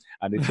inappropriate,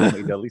 and they told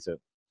me to delete it.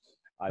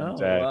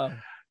 And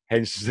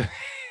hence,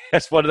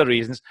 that's one of the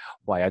reasons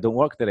why I don't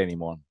work there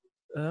anymore.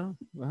 Oh,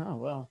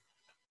 wow.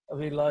 I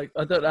mean, like,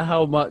 I don't know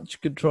how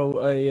much control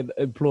an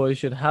employer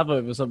should have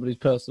over somebody's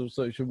personal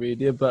social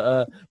media,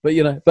 but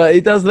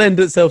it does lend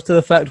itself to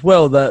the fact,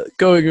 that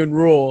Going in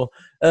Raw,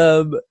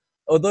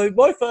 although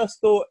my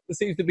first thought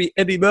seems to be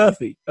Eddie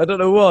Murphy. I don't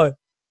know why.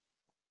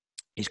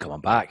 He's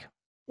coming back.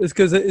 It's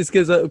because of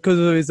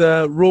his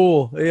Raw. You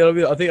know what I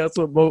mean? I think that's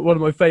one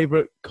of my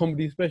favourite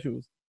comedy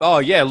specials. Oh,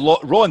 yeah,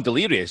 Raw and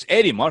Delirious.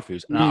 Eddie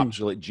Murphy's an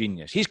absolute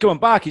genius. He's coming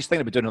back. He's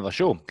thinking about doing another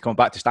show. Coming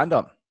back to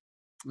stand-up.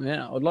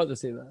 Yeah, I'd like to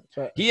see that.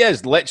 But... He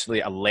is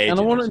literally a legend. And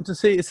I wanted to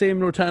see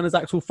him return as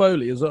Axel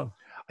Foley as well.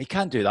 He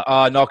can't do that.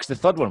 No, because the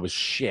third one was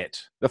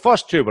shit. The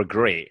first two were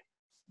great.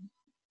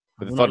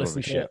 But the third one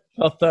was shit.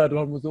 The third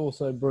one was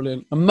also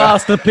brilliant. A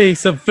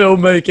masterpiece of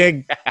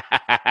filmmaking.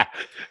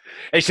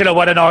 He should have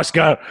won an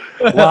Oscar.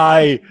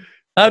 Why?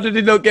 How did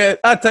he not get...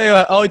 I'll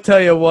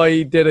tell you why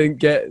he didn't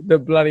get the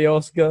bloody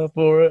Oscar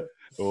for it.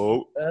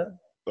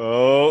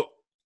 Oh.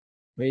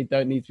 We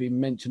don't need to be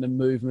mentioning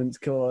movements.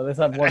 Come on, let's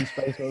have one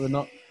space where we're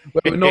not.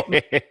 I mean,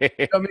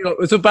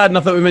 it's so bad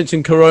enough that we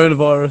mentioned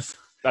coronavirus.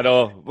 I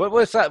know.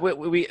 What's that?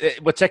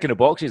 We're ticking the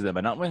boxes,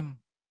 then, aren't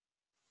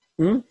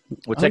we?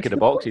 We're ticking the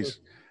boxes.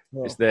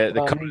 It's the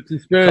current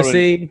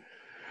conspiracy.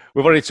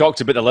 We've already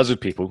talked about the lizard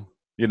people.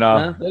 You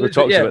know, we've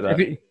talked about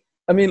that.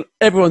 I mean,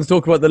 everyone's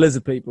talking about the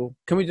lizard people.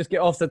 Can we just get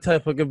off the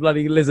topic of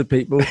bloody lizard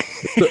people?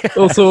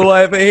 That's all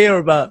I ever hear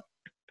about.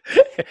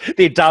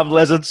 The damn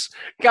lizards!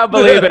 Can't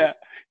believe it.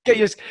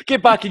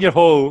 Get back in your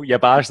hole, you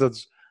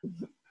bastards.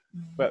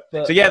 So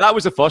that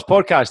was the first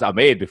podcast that I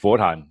made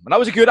beforehand, and that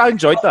was good. I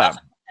enjoyed that.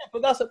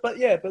 That's what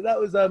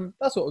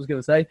I was going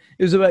to say.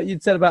 It was about,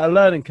 you'd said about a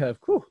learning curve.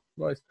 Cool,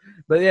 nice.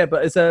 But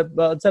I'd said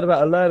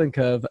about a learning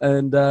curve,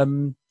 and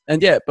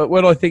but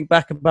when I think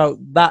back about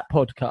that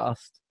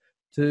podcast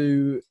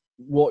to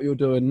what you're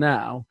doing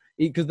now,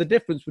 because the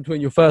difference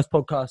between your first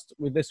podcast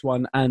with this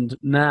one and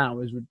now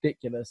is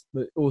ridiculous.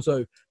 But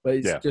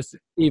it's just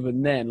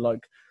even then,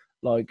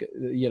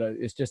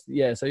 it's just,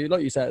 so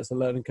like you said, it's a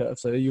learning curve,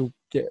 so you'll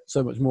get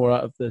so much more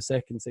out of the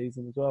second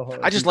season as well.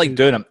 I just like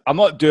doing it. I'm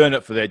not doing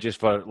it for I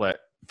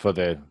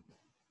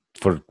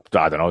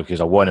don't know,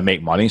 because I want to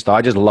make money and stuff.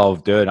 I just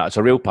love doing it. It's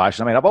a real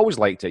passion. I mean, I've always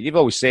liked it. You've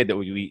always said that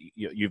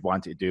you've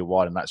wanted to do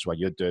one, and that's why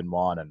you're doing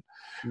one, and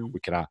we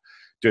kind of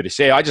do the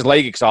same. I just like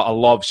it because I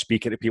love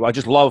speaking to people. I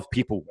just love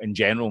people in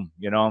general,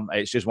 you know.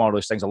 It's just one of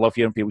those things. I love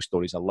hearing people's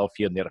stories. I love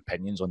hearing their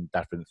opinions on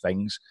different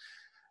things.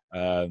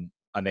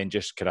 And then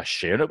just kind of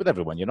sharing it with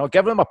everyone, you know,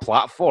 giving them a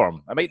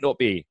platform. It might not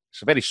be,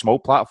 it's a very small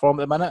platform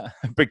at the minute,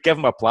 but give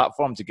them a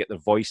platform to get their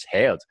voice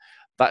heard.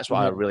 That's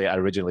what I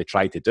originally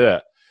tried to do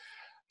it.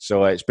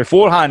 So it's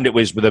beforehand, it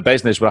was with a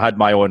business where I had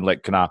my own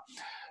like kind of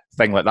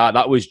thing like that.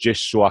 That was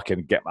just so I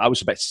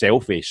was a bit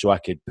selfish, so I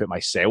could put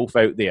myself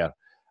out there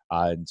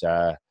and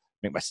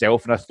make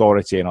myself an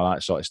authority and all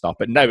that sort of stuff.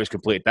 But now it's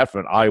completely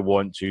different. I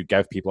want to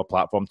give people a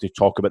platform to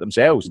talk about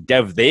themselves,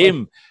 give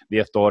them the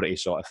authority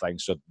sort of thing,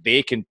 so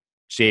they can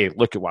say,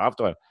 look at what I've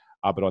done.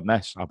 I've been on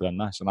this, I've done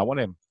this, and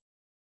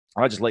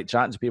I just like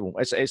chatting to people.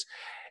 It's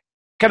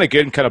kind of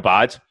good and kind of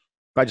bad,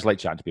 but I just like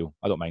chatting to people.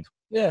 I don't mind.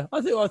 Yeah,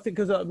 I think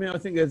because I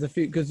think there's a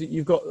few, because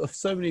you've got a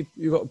few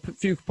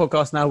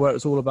podcasts now where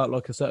it's all about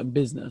like a certain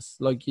business,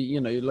 like you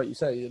know, like you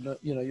say,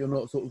 you're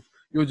not sort of,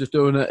 you're just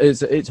doing it.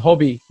 It's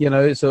hobby, you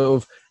know. It's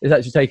sort of, it's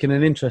actually taking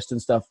an interest in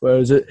stuff.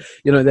 Whereas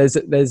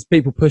there's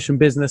people pushing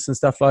business and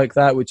stuff like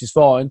that, which is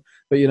fine.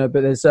 But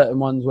but there's certain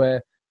ones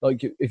where,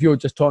 like, if you're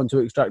just trying to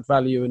extract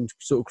value and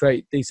sort of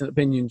create decent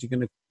opinions, you're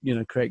gonna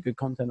create good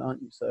content,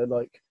 aren't you? So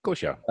like, of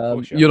course, yeah.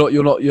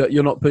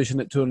 You're not pushing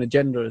it to an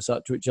agenda as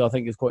such, which I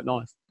think is quite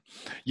nice.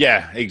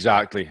 Yeah,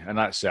 exactly, and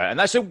that's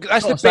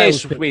the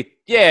best way.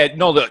 Yeah,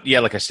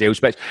 like a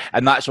sales pitch,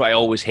 and that's what I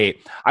always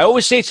hate. I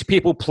always say to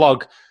people,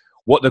 plug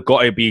what they've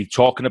got to be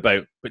talking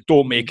about, but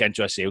don't make it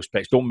into a sales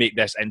pitch. Don't make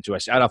this into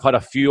and I've had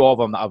a few of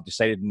them that I've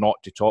decided not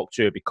to talk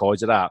to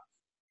because of that.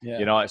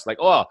 Yeah. It's like,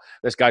 oh,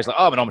 this guy's like,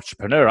 oh, I'm an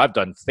entrepreneur. I've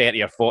done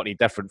 30 or 40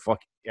 different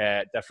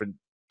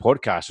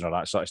podcasts and all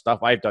that sort of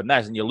stuff. I've done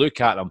this, and you look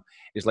at them,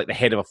 it's like the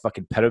head of a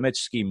fucking pyramid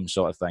scheme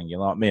sort of thing. You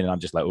know what I mean? And I'm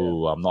just like,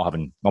 oh, I'm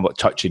not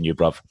touching you,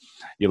 bruv.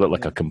 You look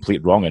like a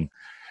complete wrong'un.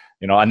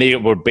 And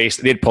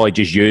they'd probably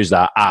just use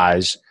that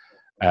as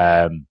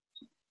a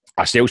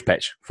sales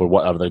pitch for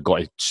whatever they've got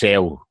to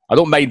sell. I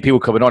don't mind people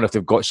coming on if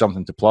they've got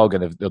something to plug,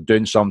 and if they're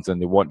doing something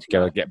they want to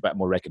get a bit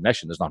more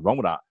recognition. There's nothing wrong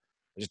with that.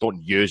 I just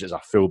don't use it as a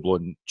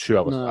full-blown 2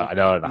 hours, an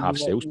hour and a half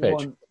sales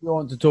pitch. You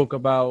want to talk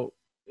about,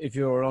 if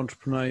you're an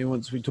entrepreneur, you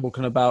want to be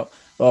talking about,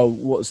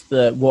 what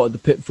are the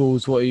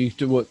pitfalls? What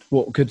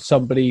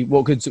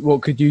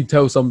could you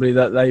tell somebody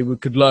that they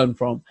could learn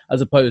from,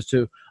 as opposed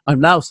to, I'm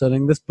now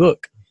selling this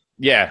book.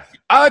 Yeah,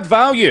 add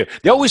value.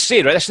 They always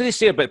say, right? That's what they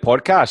say about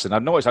podcasts, and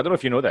I've noticed, I don't know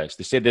if you know this,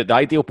 they say that the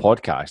ideal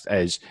podcast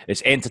is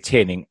it's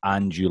entertaining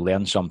and you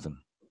learn something.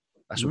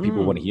 That's what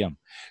people want to hear.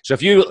 So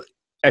if you're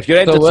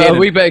entertaining,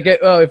 we better get.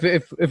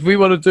 If we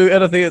want to do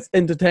anything that's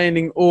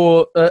entertaining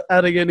or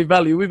adding any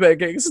value, we better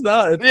get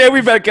started. Yeah,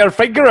 we better get our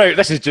finger out.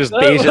 This is just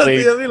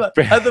basically.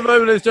 At the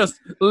moment, it's just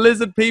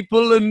lizard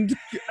people and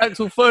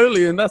Axel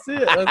Foley, and that's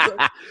it.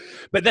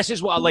 But this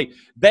is what I like.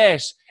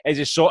 This is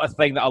the sort of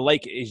thing that I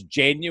like. It is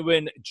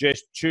genuine,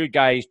 just two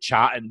guys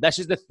chatting. This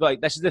is the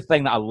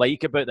thing that I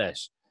like about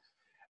this.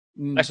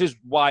 This is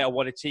why I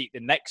want to take the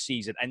next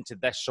season into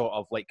this sort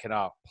of like kind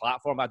of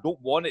platform. I don't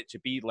want it to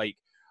be like,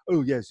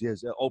 oh yes,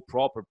 all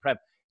proper prep.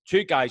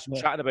 Two guys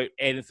chatting about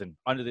anything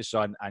under the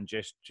sun and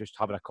just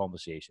having a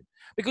conversation.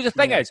 Because the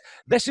thing is,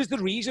 this is the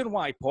reason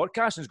why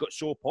podcasting's got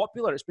so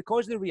popular. It's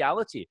because of the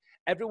reality.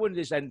 Everyone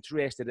is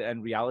interested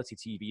in reality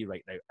TV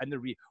right now, and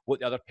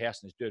what the other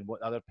person is doing, what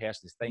the other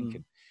person is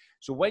thinking.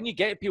 So when you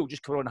get people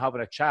just coming on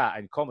having a chat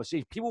and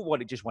conversation, people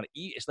want to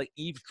eat. It's like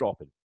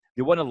eavesdropping.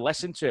 They want to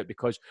listen to it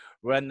because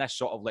we're in this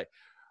sort of what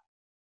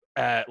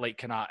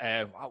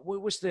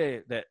was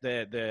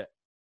the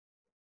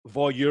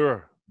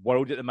voyeur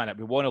world at the minute.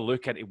 We want to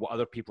look into what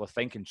other people are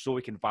thinking so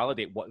we can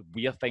validate what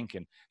we're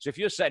thinking. So if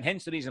you're sitting,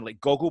 hence the reason, like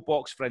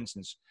Gogglebox, for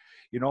instance,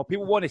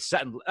 people want to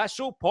sit and that's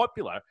so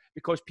popular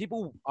because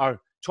people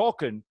are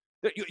talking.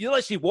 You're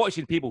literally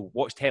watching people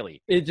watch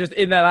telly. It's just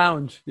in their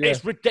lounge. Yeah.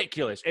 It's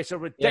ridiculous. It's a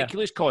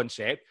ridiculous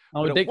concept.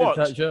 I'm addicted to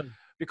that show.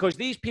 Because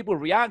these people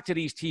react to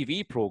these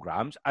TV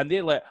programs and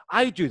they're like,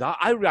 I do that,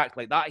 I react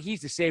like that.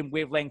 He's the same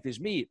wavelength as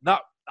me.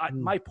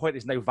 My point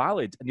is now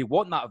valid, and they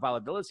want that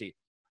validity.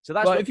 So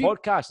that's what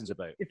podcasting's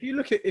about. If you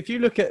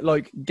look at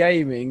like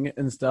gaming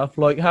and stuff,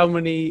 like how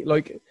many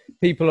like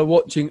people are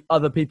watching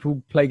other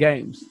people play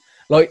games,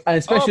 like, and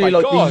especially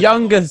the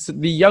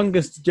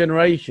youngest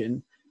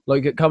generation,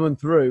 like coming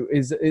through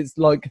it's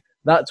like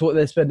that's what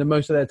they're spending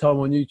most of their time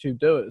on YouTube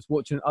doing. It's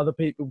watching other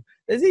people.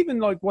 There's even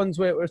like ones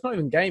where it's not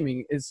even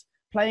gaming; it's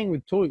playing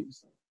with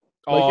toys.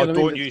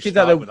 Don't you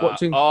start with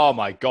that. Oh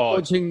my God!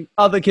 Watching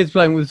other kids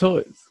playing with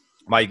toys.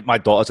 My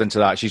daughter's into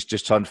that. She's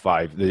just turned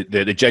 5.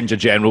 The Ginger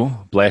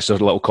General, bless her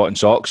little cotton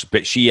socks,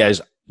 but she is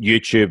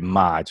YouTube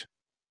mad.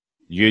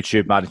 And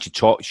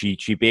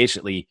she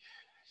basically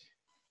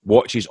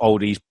watches all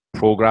these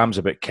programs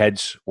about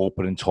kids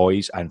opening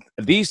toys, and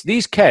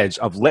these kids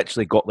have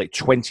literally got like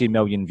 20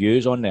 million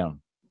views on there.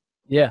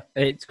 Yeah,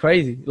 it's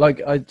crazy.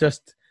 Like it's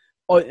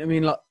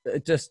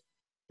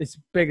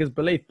big as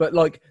belief. But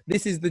like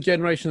this is the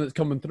generation that's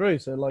coming through.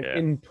 So like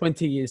in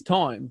 20 years'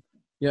 time,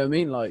 you know what I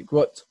mean? Like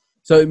what?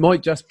 So it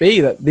might just be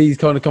that these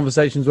kind of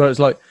conversations where it's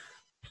like,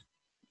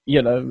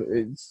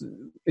 it's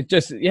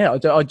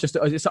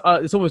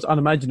almost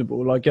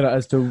unimaginable, like,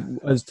 as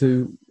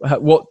to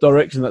what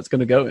direction that's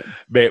going to go in.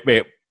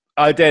 Mate,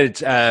 I did,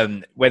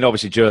 when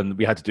obviously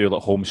we had to do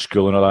like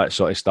homeschool and all that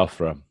sort of stuff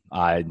for him.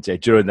 And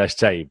during this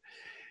time,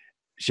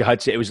 she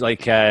got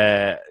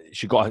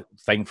a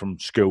thing from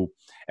school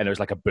and it was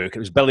like a book. It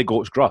was Billy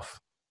Goat's Gruff,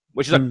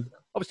 which is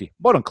obviously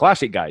modern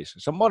classic, guys.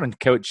 It's a modern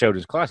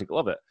children's classic.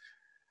 Love it.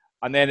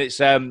 And then it's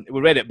we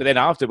read it, but then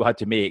after we had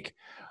to make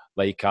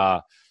like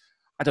a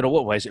I don't know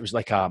what it was. It was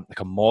like a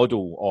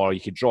model, or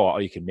you could draw it,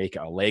 or you can make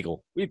it a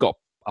Lego. We've got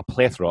a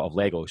plethora of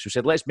Lego. So we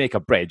said, let's make a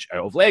bridge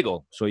out of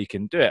Lego so you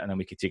can do it. And then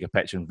we could take a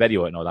picture and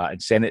video it and all that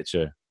and send it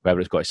to whoever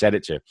it's got to send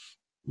it to.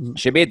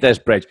 She made this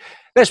bridge.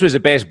 This was the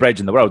best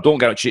bridge in the world. Don't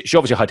get it. She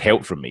obviously had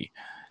help from me.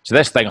 So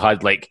this thing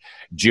had like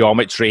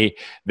geometry.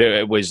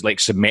 It was like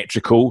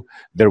symmetrical.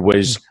 There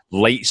was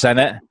lights in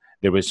it.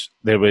 There was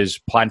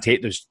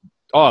plantate. It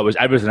was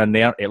everything in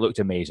there. It looked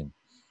amazing.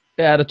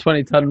 It had a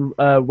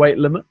 20-ton weight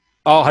limit.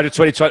 Oh,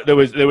 120.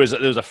 There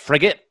was a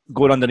frigate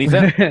going underneath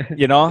it.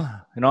 you know,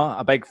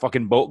 a big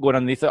fucking boat going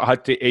underneath it. I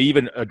had to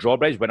even a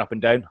drawbridge went up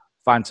and down.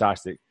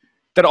 Fantastic.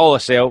 Did it all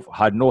myself.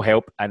 Had no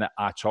help in it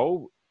at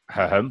all.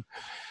 But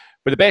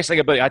the best thing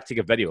about it, I had to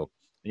take a video.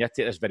 And you had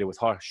to take this video with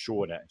her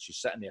showing it, and she's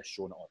sitting there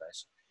showing all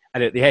this.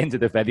 And at the end of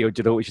the video,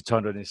 do you know what she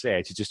turned around and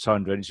said? She just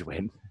turned around and she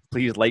went,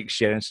 "Please like,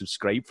 share, and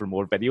subscribe for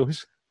more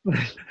videos." And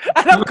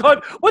I'm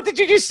going, "What did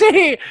you just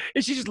say?"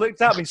 And she just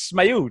looked at me and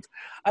smiled.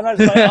 And I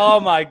was like,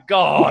 "Oh my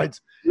God."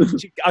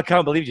 I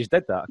can't believe she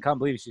did that. I can't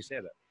believe she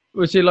said it.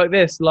 Was she like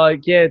this?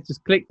 Like, yeah,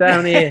 just click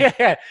down here.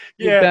 yeah.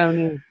 Click down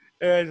here.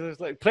 It's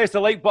like, press the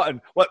like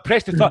button. What?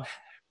 Press the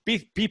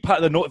be part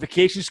of the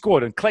notification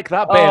squad and click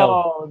that bell.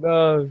 Oh,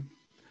 no.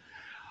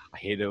 I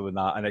hate doing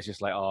that. And it's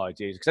just like, oh,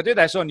 jeez. Because I do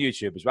this on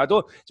YouTube as well.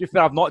 To be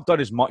fair, I've not done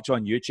as much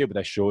on YouTube with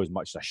this show as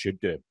much as I should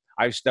do.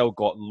 I've still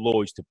got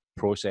loads to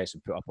process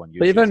and put up on YouTube.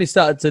 But you've only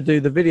started to do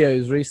the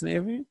videos recently,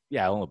 have you?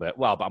 Yeah, a little bit.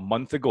 Well, about a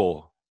month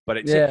ago. But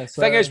it's the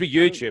thing is with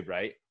YouTube,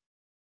 right?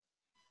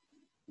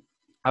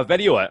 I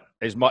video it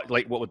as much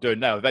like what we're doing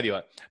now, I video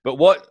it. But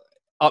what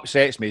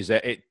upsets me is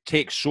that it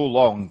takes so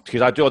long,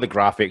 because I do all the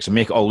graphics and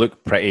make it all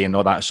look pretty and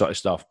all that sort of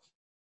stuff.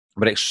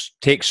 But it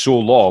takes so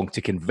long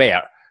to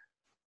convert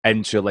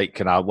into like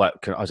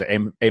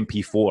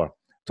MP4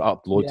 to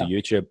upload to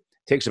YouTube. It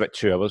takes about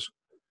 2 hours.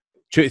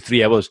 2 to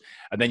 3 hours,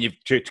 and then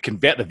you've to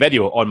convert the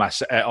video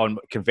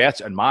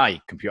convert it on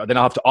my computer. Then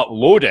I have to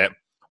upload it,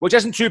 which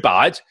isn't too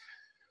bad,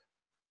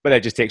 but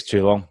it just takes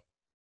too long.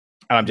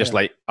 And I'm just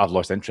like, I've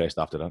lost interest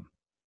after that.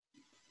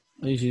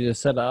 I usually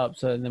just set it up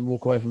and then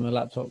walk away from the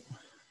laptop.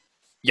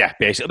 Yeah,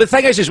 basically. The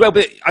thing is as well,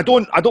 but I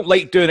don't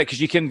like doing it because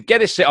you can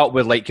get it set up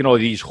with like,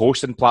 these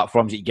hosting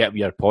platforms that you get with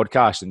your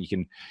podcast, and you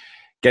can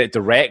get it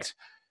direct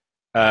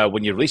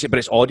when you release it, but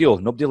it's audio.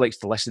 Nobody likes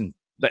to listen.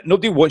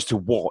 Nobody wants to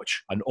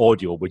watch an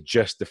audio with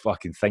just the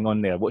fucking thing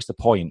on there. What's the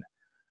point?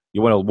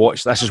 You want to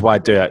watch. This is why I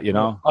do it,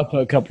 I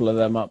put a couple of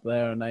them up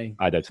there, and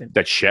I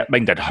did shit.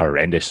 Mine did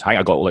horrendous. I think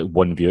I got like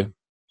 1 view. And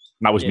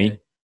that was me.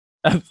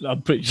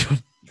 I'm pretty sure.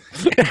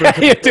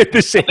 You did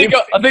the same.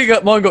 I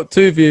think mine got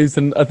 2 views,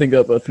 and I think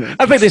I both.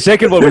 I think the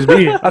second one was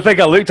me. I think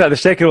I looked at the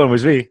second one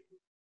was me.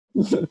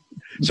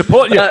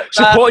 Support your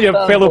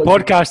fellow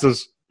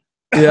podcasters.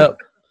 Yeah.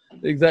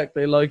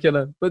 Exactly,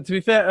 But to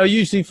be fair, I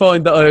usually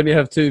find that I only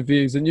have 2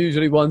 views, and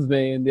usually one's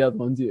me and the other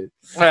one's you.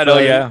 I know,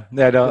 yeah,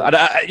 I know.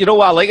 And you know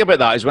what I like about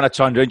that is when I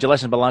turned around, you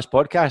listen to my last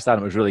podcast,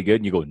 and it was really good,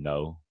 and you go,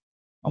 no.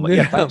 I'm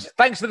like,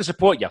 thanks for the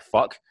support, you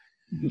fuck.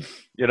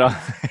 I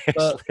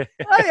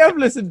have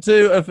listened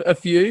to a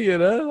few, You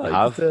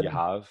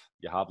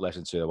have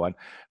listened to the one.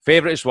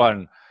 Favouriteest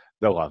one,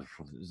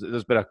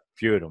 there's been a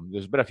few of them.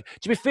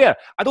 To be fair,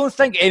 I don't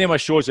think any of my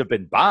shows have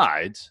been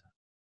bad.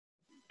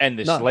 In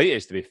the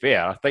slightest, to be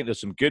fair. I think there's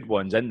some good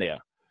ones in there.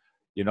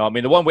 The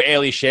one with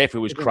Ellie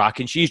Sheffield was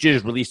cracking. She's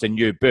just released a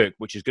new book,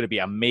 which is going to be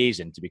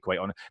amazing, to be quite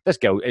honest. This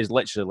girl is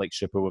literally like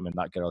Superwoman,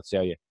 that girl, I'll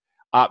tell you.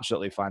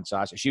 Absolutely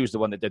fantastic. She was the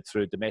one that did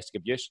through domestic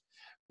abuse.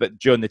 But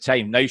during the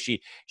time, now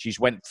she's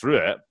went through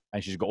it,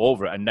 and she's got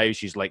over it, and now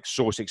she's like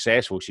so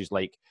successful. She's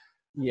like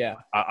a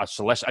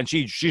solicitor. And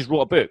she's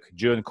wrote a book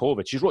during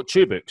COVID. She's wrote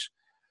 2 books.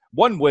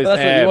 One with that's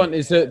what you want,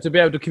 is to be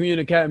able to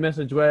communicate a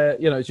message where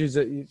she's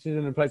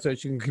in a place where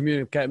she can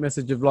communicate a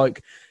message of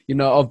like,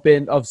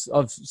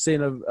 I've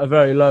seen a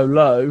very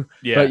low,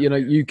 but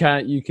you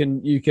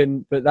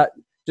can, but that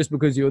just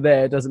because you're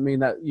there doesn't mean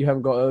that you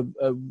haven't got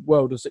a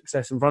world of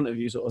success in front of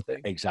you, sort of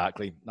thing.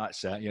 Exactly,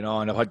 that's it. And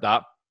I've had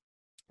that.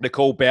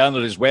 Nicole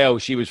Bernard as well.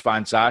 She was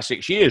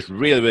fantastic. She is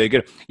really, really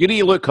good. You need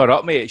to look her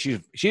up, mate. She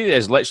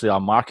is literally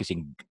a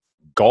marketing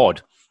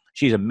god.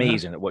 She's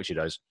amazing at what she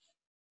does.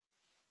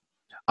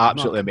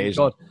 Absolutely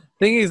amazing. God.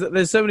 Thing is that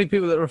there's so many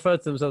people that refer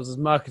to themselves as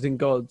marketing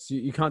gods.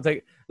 You can't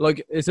take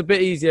it's a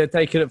bit easier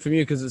taking it from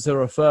you because it's a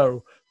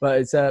referral. But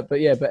it's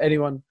but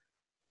anyone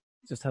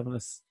just having a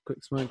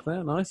quick smoke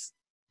there, nice.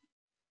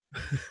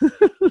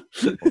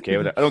 Okay,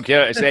 I don't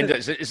care. It's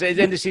the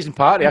end of season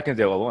party. I can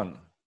do what I want.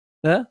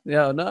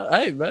 Yeah, no.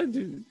 Hey,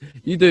 man,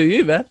 you do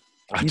you, man.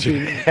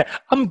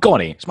 I'm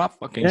Gonny. It's my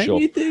fucking show.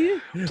 You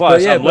do you.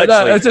 Plus, it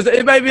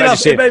made me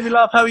laugh. It made me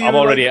laugh. How you?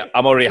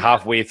 I'm already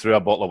halfway through a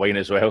bottle of wine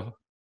as well.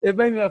 It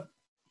made me laugh.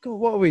 God,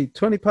 what are we?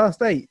 20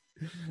 past 8.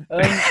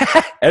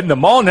 In the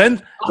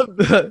morning.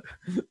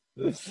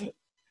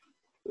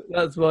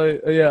 That's why.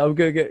 I'm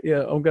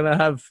gonna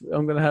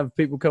have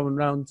people coming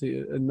round to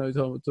you in no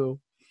time at all.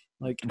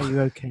 Like, are you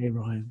okay,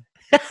 Ryan?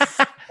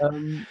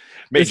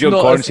 Mate, during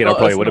quarantine, I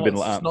probably would have been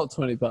like that. It's not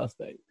 20 past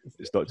 8.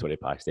 It's not 20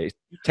 past 8. It's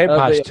 10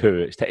 past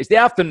 2. It's the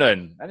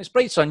afternoon, and it's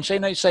bright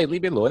sunshine outside.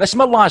 Leave me alone. This is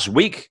my last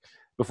week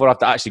before I have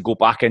to actually go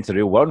back into the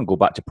real world and go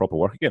back to proper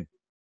work again.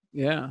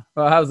 Yeah.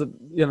 Well, how's it,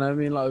 you know, I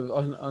mean, like,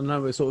 I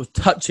know we're sort of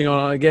touching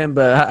on it again,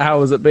 but how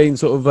has it been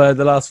sort of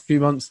the last few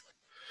months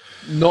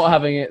not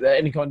having it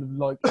any kind of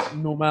like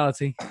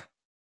normality?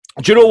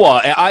 Do you know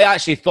what? I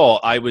actually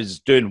thought I was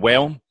doing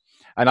well,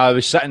 and I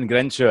was sitting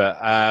into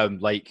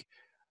it. Like,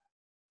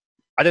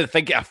 I didn't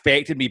think it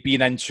affected me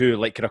being into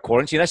like kind of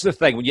quarantine. This is the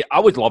thing.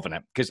 I was loving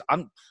it because I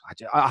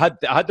had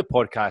the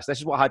podcast. This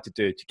is what I had to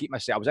do to keep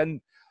myself.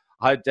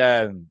 I had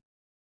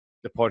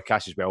the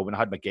podcast as well when I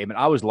had my game, and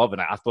I was loving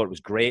it. I thought it was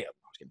great. I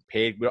was getting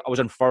paid. I was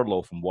on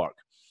furlough from work,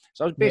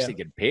 so I was basically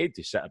getting paid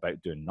to sit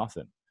about doing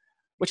nothing,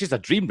 which is a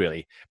dream,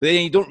 really. But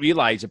then you don't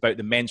realise about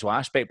the mental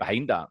aspect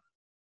behind that.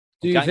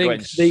 Do you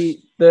think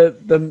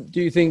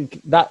do you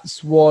think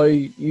that's why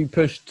you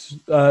pushed,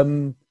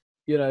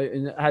 you know,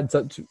 and had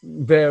such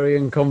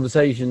varying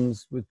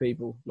conversations with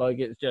people? Like,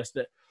 it's just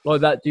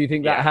like that. Do you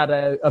think that had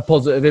a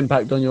positive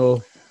impact on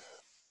your?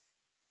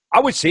 I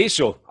would say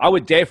so. I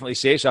would definitely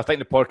say so. I think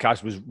the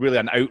podcast was really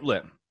an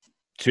outlet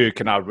to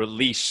kind of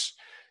release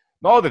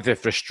not only the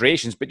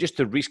frustrations, but just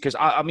to release. Because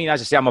I mean,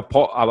 as I say, I'm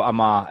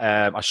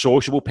a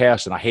sociable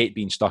person. I hate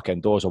being stuck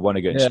indoors. I want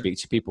to go and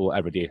speak to people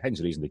every day. Hence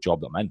the reason the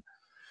job that I'm in,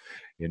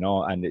 you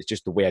know. And it's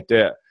just the way I do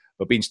it.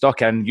 But being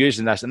stuck in,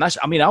 using this, and that's.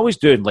 I mean, I was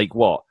doing like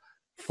what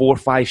 4 or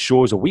 5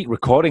 shows a week,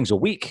 recordings a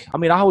week. I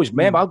mean, I always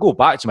remember. I'll go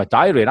back to my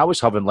diary, and I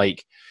was having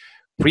like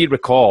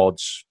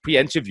pre-records,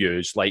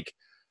 pre-interviews, like.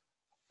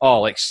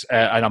 On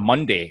a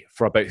Monday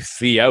for about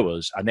 3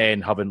 hours, and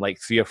then having like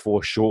 3 or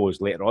 4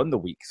 shows later on the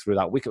week through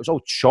that week. It was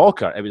all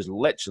chocker. It was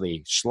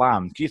literally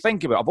slammed. Can you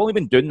think about it? I've only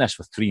been doing this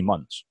for 3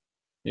 months.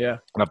 Yeah.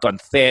 And I've done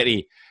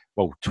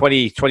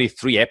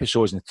 23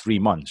 episodes in 3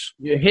 months.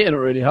 You're hitting it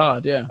really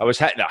hard, yeah. I was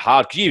hitting it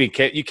hard.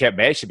 Because you kept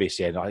messaging me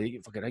saying, oh,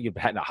 you're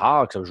hitting it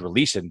hard, because I was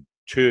releasing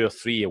 2 or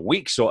 3 a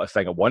week sort of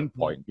thing at one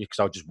point, because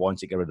I just wanted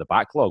to get rid of the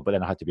backlog. But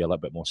then I had to be a little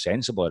bit more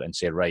sensible and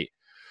say, right,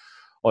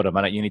 hold on a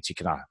minute, you need to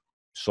kind of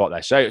sort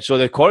this out. So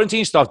the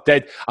quarantine stuff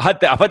if I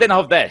didn't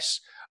have this,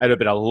 it would have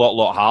been a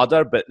lot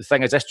harder. But the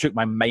thing is, this took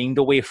my mind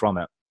away from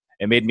it.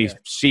 It made me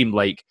seem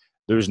like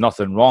there was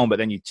nothing wrong. But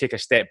then you take a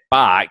step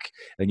back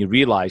and you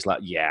realise, like,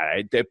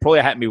 it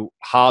probably hit me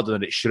harder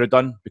than it should have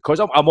done, because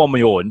I'm on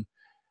my own,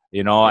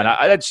 you know. And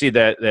I did see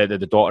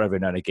the daughter every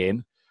now and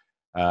again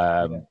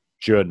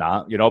during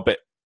that, you know. But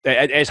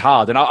it's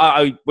hard. And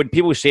I when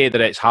people say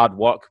that it's hard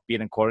work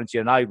being in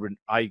quarantine, and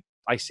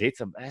I say to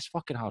them, it's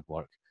fucking hard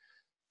work.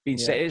 I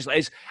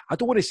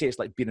don't want to say it's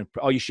like being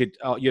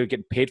you're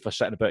getting paid for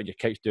sitting about on your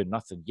couch doing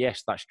nothing.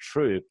 Yes, that's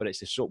true, but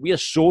we are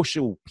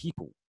social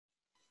people.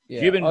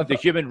 The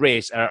human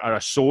race are a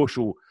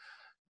social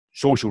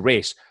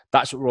race.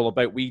 That's what we're all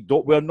about.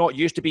 We're not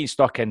used to being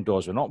stuck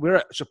indoors.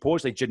 We're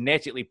supposedly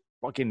genetically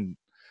fucking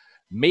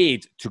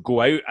made to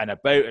go out and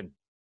about and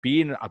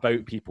being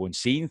about people and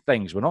seeing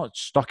things. We're not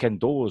stuck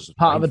indoors.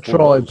 Part of a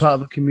tribe, part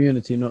of a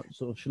community, not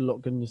sort of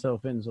locking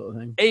yourself in, sort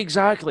of thing.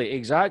 Exactly.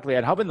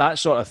 And having that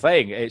sort of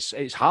thing,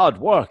 it's hard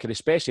work, and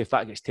especially if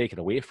that gets taken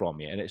away from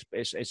you. And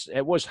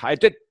it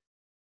did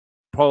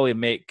probably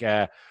make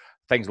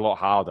things a lot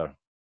harder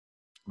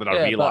than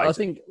I realised. But I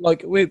think,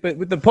 like with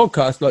the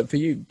podcast, like for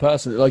you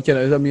personally, like, you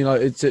know, I mean,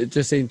 like it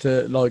just seemed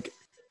to like.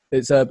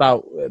 It's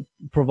about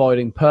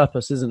providing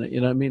purpose, isn't it? You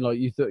know what I mean? Like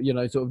you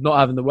know, sort of not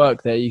having the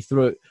work there, you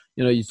threw it,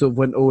 you know, you sort of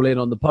went all in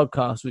on the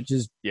podcast, which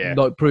is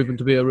like proven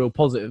to be a real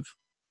positive.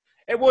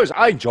 It was.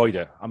 I enjoyed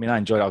it. I mean, I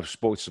enjoyed it. I've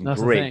spoken to some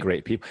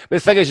great people. But the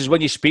thing is when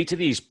you speak to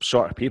these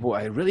sort of people,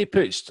 it really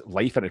puts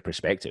life into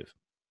perspective,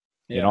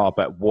 you know,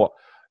 about what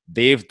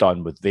they've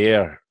done with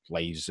their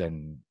lives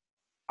and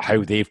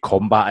how they've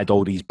combated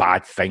all these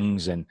bad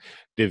things, and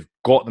they've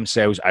got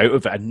themselves out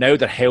of it, and now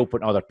they're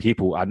helping other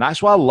people. And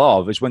that's what I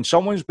love, is when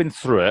someone's been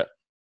through it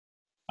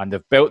and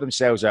they've built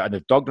themselves out and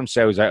they've dug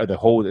themselves out of the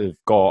hole that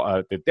they've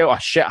got. They've dealt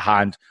a shit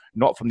hand,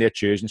 not from their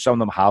choosing. Some of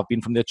them have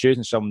been from their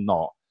choosing, some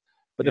not.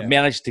 But they've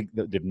managed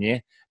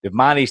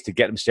to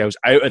get themselves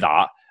out of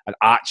that and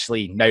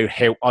actually now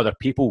help other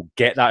people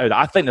get that out.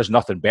 I think there's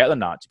nothing better than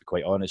that, to be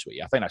quite honest with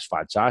you. I think that's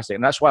fantastic.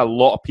 And that's why a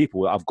lot of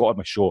people that I've got on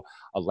my show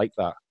are like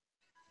that.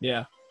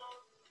 Yeah.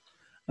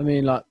 I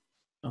mean, like,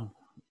 hold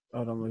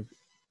on.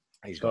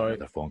 He's got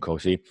another phone call.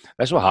 See,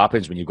 that's what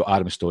happens when you've got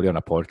Adam Storey on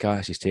a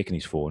podcast. He's taking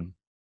his phone.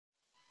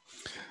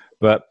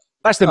 But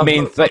that's the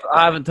main thing.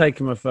 I haven't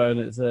taken my phone.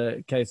 It's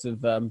a case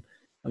of I'm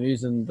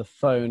using the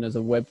phone as a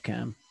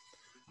webcam.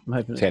 I'm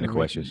hoping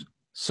technical issues.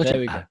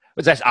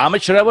 What's this,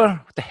 amateur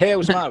hour? What the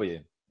hell's the matter with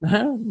you?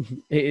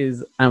 It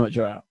is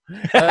amateur hour.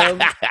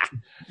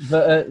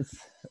 But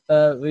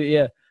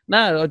yeah.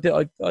 No,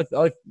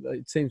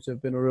 it seems to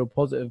have been a real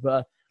positive.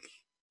 But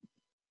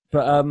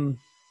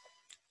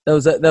there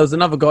was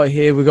another guy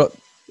here. We got,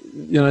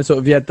 you know, sort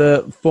of, you had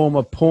the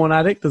former porn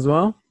addict as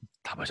well.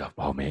 That was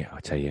mate, I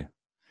tell you.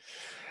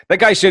 That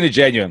guy sounded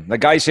genuine. That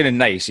guy sounded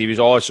nice. He was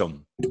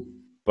awesome.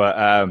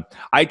 But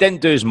I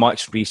didn't do as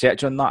much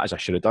research on that as I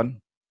should have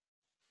done.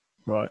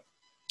 Right.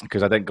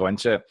 because I didn't go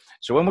into it.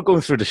 So when we're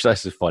going through this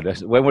is fun.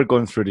 When we're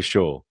going through the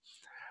show,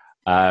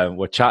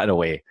 we're chatting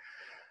away,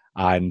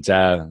 and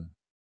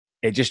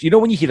it just,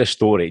 when you hear a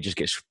story, it just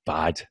gets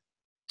bad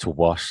to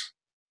worse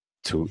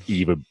to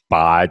even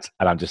bad,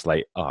 and I'm just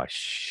like, oh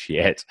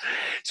shit.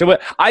 So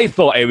I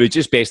thought it was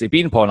just basically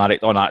being porn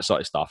addict, all that sort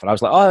of stuff, and I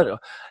was like, oh,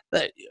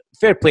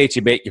 fair play to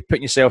you, mate. You're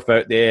putting yourself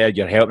out there,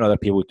 you're helping other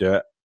people do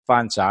it,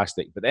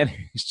 fantastic. But then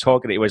he's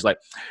talking, he was like,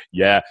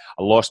 yeah,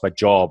 I lost my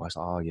job. I was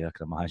like, oh yeah, I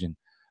can imagine.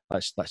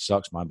 That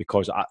sucks, man,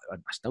 because I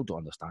still don't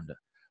understand it.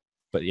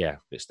 But yeah,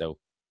 but still.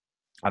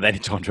 And then he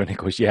turned around and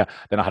he goes, yeah,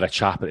 then I had a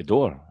chap at the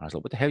door. I was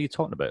like, what the hell are you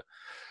talking about?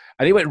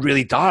 And he went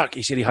really dark.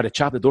 He said he had a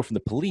chap at the door from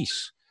the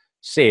police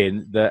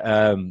saying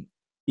that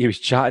he was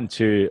chatting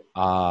to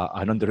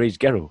an underage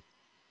girl.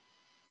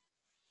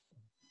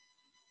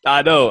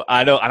 I know.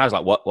 And I was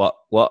like,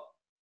 what?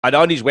 And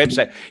on his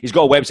website, he's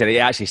got a website. He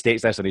actually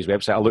states this on his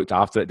website. I looked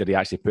after it. Did he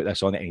actually put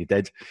this on it? And he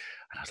did.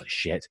 And I was like,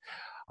 shit,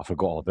 I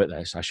forgot all about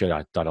this. I should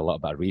have done a little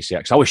bit of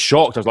research. I was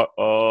shocked. I was like,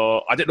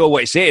 oh, I didn't know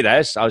what to say to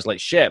this. I was like,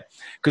 shit.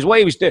 Because what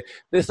he was doing,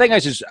 the thing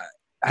is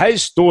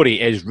his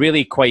story is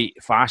really quite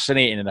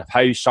fascinating, and of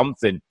how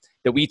something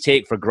that we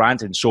take for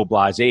granted and so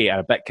blasé and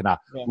a bit kind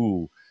of,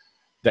 ooh,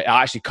 that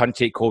actually can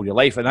take hold of your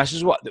life. And this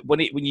is what, when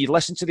you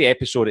listen to the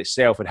episode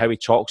itself and how he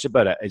talks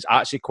about it, it's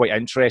actually quite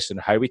interesting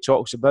how he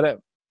talks about it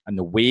and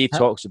the way he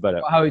talks about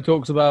it. How he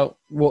talks about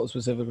what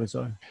specifically,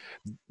 sorry?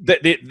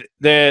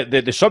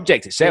 The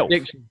subject itself. The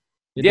addiction.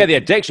 Yeah, the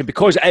addiction,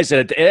 because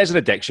it is an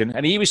addiction.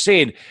 And he was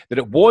saying that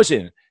it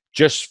wasn't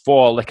just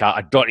for like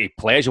a dirty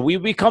pleasure.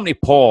 We come to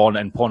porn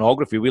and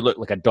pornography, we look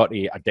like a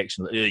dirty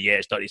addiction. Like, yeah,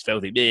 it's dirty, it's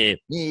filthy.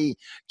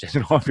 Just,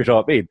 you know what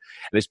I mean? And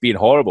it's being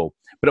horrible.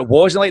 But it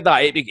wasn't like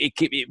that.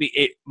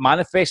 It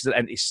manifested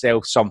into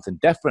itself something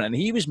different. And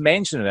he was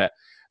mentioning it,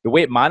 the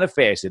way it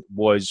manifested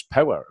was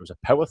power. It was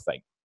a power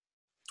thing.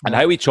 And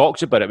how he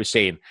talks about it was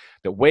saying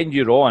that when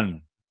you're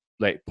on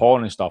like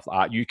porn and stuff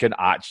like that, you can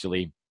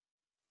actually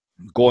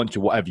go into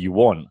whatever you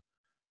want.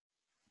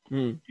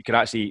 You can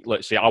actually,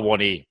 let's say, I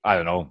want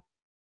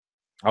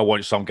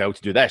some girl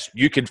to do this.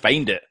 You can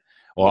find it.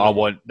 Or I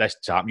want this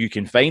chap. You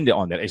can find it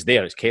on there. It's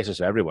there. It's cases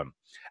for everyone.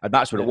 And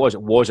that's what it was.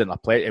 It wasn't a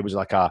play. It was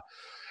like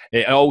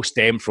it all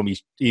stemmed from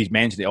he's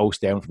mentioned it all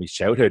stemmed from his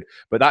childhood.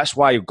 But that's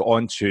why he got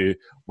on to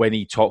when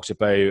he talks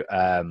about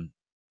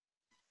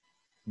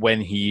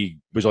when he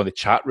was on the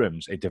chat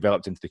rooms, it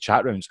developed into the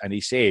chat rooms, and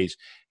he says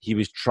he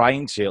was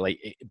trying to,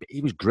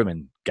 he was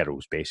grooming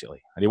girls,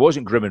 basically. And he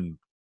wasn't grooming,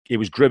 he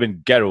was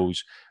grooming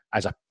girls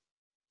as a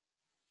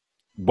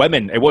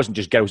women. It wasn't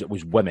just girls, it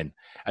was women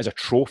as a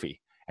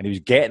trophy. And he was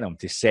getting them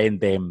to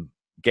send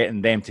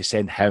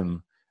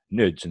him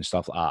nudes and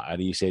stuff like that.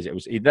 And he says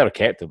he never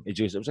kept them.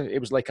 It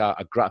was like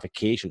a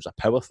gratification. It was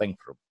a power thing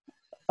for him.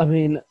 I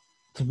mean,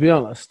 to be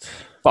honest,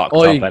 I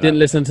didn't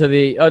listen to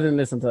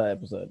that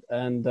episode,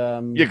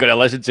 and you're gonna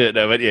listen to it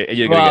now, aren't you?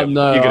 You're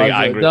gonna get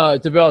angry. No,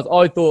 to be honest,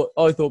 I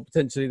thought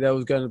potentially there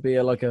was going to be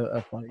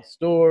a funny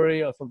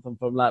story or something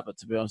from that, but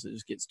to be honest, it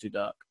just gets too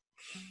dark.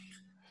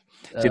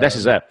 See, this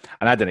is it,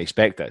 and I didn't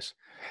expect this.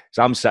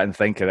 So I'm sitting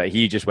thinking that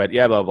he just went,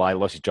 yeah, blah, blah, I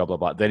lost his job, blah,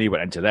 blah. Then he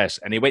went into this,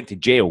 and he went to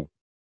jail.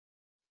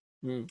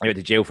 He went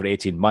to jail for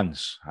 18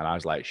 months. And I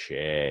was like,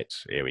 shit,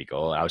 here we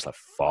go. And I was like,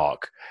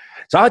 fuck.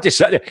 So I had to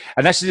sit there.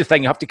 And this is the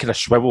thing, you have to kind of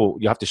swivel.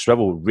 You have to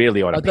swivel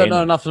really on a I don't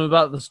know nothing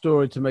about the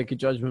story to make a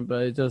judgment,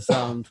 but it does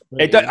sound...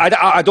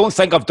 I don't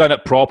think I've done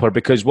it proper,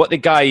 because what the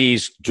guy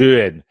is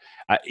doing,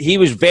 he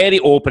was very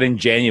open and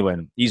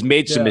genuine. He's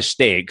made some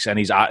mistakes, and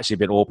he's actually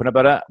been open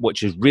about it,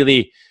 which is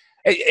really...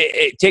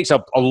 It takes a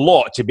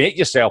lot to make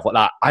yourself like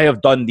that. I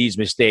have done these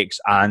mistakes,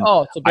 and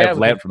I've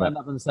learned from it.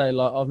 And say,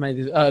 like, I've made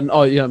these, you know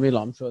what I mean?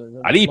 Like, I'm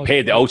sure. And he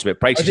paid the ultimate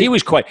price. He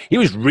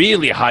was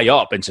really high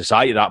up in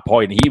society at that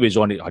point. He was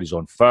had his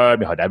own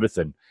firm, he had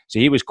everything. So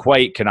he was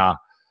quite kind of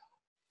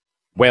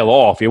well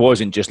off. He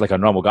wasn't just like a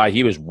normal guy.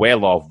 He was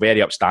well off,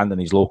 very upstanding in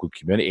his local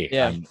community.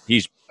 Yeah. And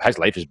his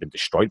life has been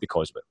destroyed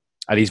because of it.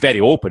 And he's very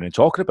open and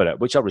talking about it,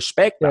 which I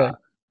respect that.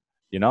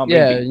 You know,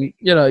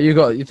 you know,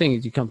 you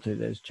think you come through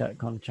those kind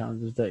of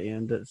challenges, don't you?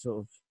 And it's sort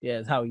of,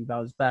 it's how you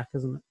bounce back,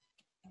 isn't it?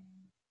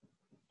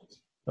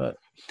 But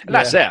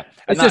that's it.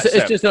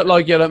 It's just not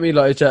like, you know what I mean?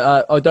 Like,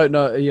 I don't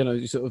know, you know,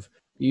 you sort of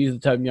you use the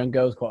term young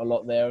girls quite a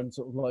lot there, and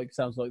sort of like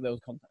sounds like there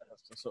was contact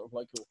to sort of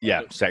like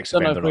sex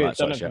offender and all that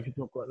sort of shit. We should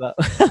talk about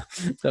that.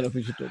 Don't know if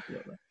we should talk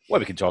about that. Well,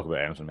 we can talk about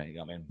anything, mate.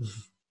 I mean,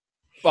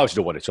 well, I just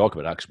don't want to talk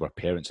about that because we're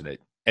parents, and it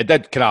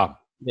did kind of.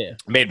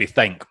 Made me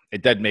think.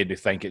 It did make me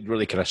think. It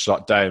really kind of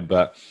shut down.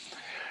 But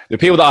the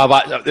people that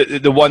have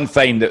the one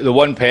thing, the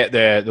one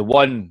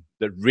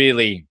that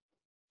really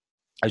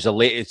is the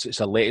latest. It's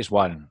the latest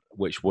one,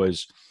 which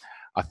was,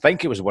 I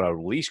think it was one I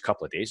released a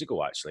couple of days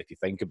ago. Actually, if you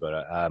think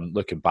about it,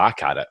 looking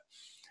back at it,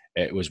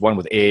 it was one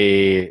with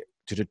which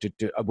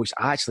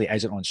actually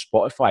isn't on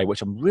Spotify,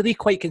 which I'm really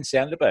quite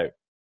concerned about.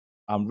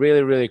 I'm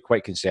really, really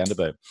quite concerned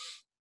about.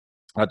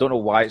 I don't know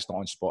why it's not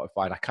on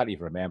Spotify. I can't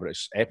even remember.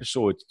 It's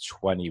episode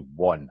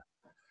 21.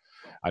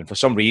 And for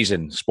some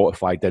reason,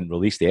 Spotify didn't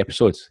release the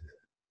episodes.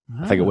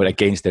 I think it went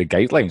against their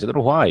guidelines. I don't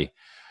know why.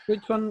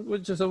 Which one?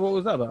 What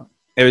was that about?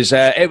 It was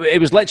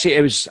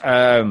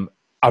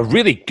a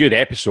really good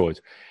episode.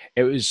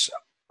 It was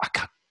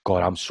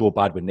God, I'm so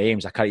bad with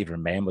names. I can't even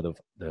remember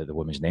the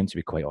woman's name, to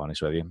be quite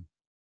honest with you.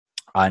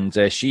 And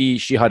she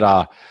had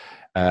a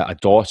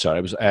daughter.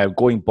 It was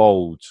going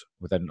bald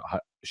within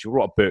her. She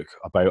wrote a book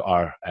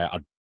about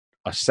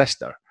her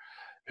sister,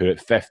 who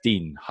at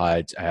 15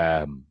 had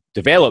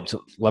developed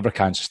liver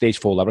cancer, stage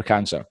 4 liver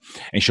cancer,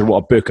 and she wrote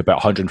a book about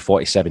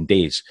 147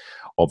 days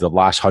of the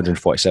last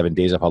 147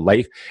 days of her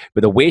life.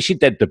 But the way she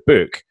did the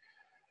book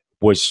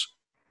was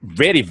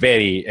very,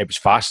 very. It was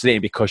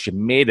fascinating because she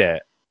made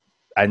it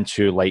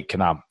into like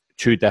kind of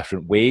two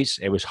different ways.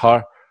 It was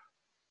her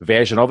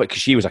version of it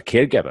because she was a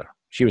caregiver.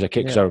 She was a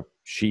kid because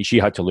she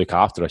had to look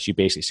after her. She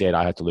basically said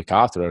I had to look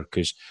after her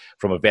because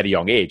from a very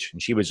young age,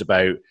 and she was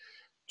about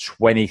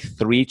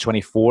 23,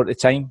 24 at the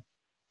time.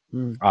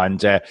 And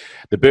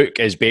the book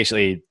is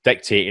basically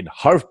dictating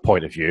her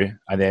point of view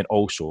and then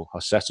also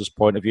her sister's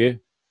point of view,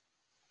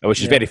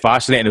 which is very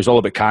fascinating. It was all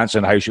about cancer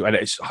and how she, and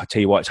it's, I'll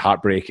tell you what, it's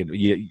heartbreaking.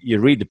 You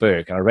read the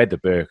book, and I read the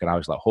book and I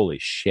was like, holy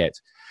shit.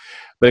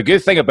 But the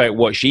good thing about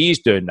what she's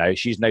doing now,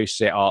 she's now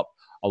set up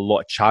a lot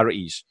of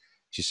charities.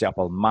 She's set up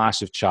a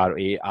massive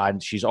charity,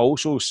 and she's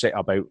also set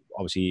about,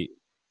 obviously,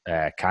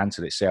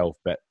 cancer itself,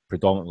 but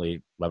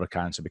predominantly liver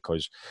cancer,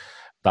 because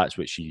that's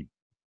what she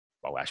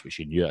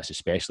knew as a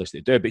specialist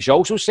to do. But she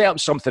also set up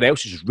something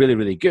else which is really,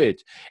 really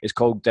good. It's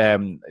called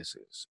it's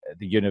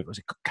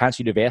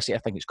Cancer University, I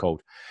think it's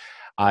called.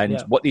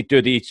 And what they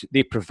do,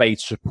 they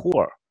provide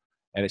support,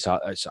 and it's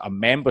a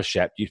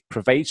membership. You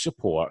provide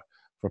support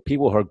for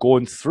people who are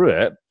going through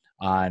it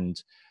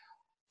and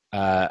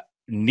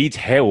need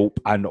help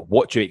and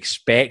what to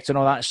expect and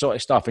all that sort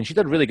of stuff. And she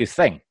did a really good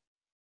thing.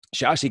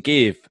 She actually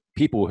gave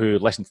people who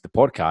listen to the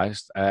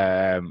podcast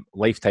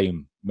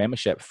lifetime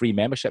membership, free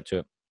membership to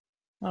it.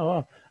 Oh,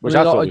 wow. Which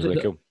I thought was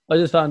really cool. I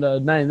just found a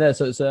name there.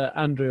 So it's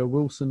Andrea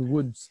Wilson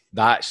Woods.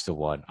 That's the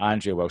one.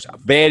 Andrea Wilson.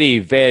 Very,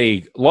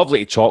 very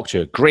lovely to talk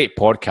to. Great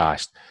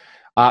podcast.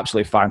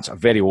 Absolutely fantastic.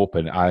 Very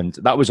open. And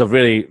that was a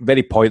really,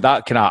 very point.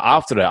 That kind of,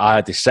 after it, I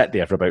had to sit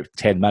there for about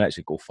 10 minutes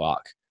and go,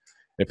 fuck.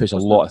 It puts a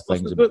lot of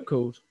things. What's the book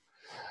called?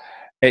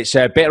 It's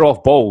Better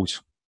Off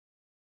Bald.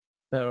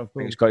 Better Off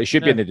Bald. It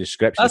should be in the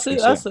description.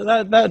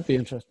 That'd be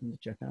interesting to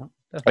check out.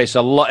 Definitely. It's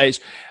a lot. It's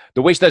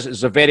the way she does it.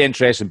 It's a very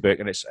interesting book,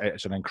 and it's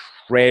an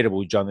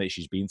incredible journey that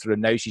she's been through.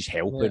 And now she's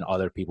helping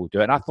other people do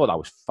it. And I thought that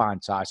was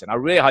fantastic. And I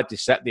really had to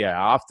sit there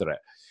after it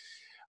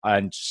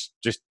and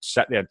just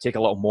sit there and take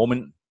a little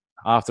moment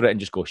after it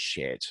and just go,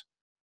 shit.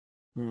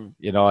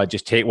 You know, I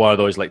just take one of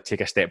those, like,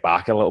 take a step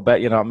back a little bit.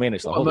 You know what I mean?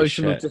 It's like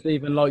emotional. Shit. Just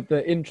even like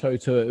the intro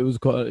to it, it was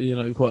quite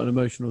an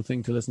emotional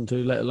thing to listen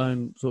to. Let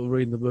alone sort of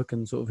reading the book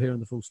and sort of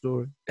hearing the full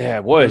story. Yeah,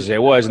 it was,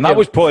 and that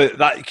was probably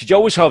that. Because you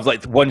always have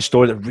like one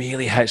story that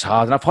really hits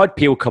hard, and I've had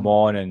people come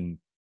on and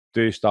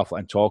do stuff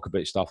and talk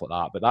about stuff like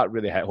that, but that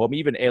really hit home.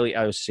 Even Ellie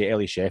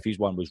Sheffy's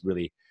one was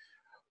really,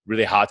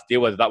 really hard to deal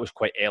with. That was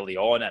quite early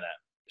on in it,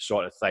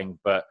 sort of thing,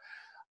 but.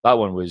 That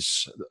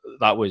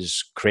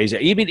was crazy.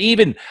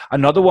 Even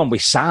another one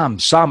with Sam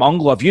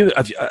Unglo.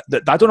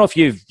 I don't know if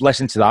you've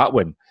listened to that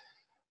one.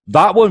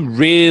 That one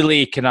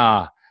really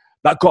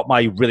that got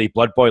my really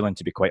blood boiling,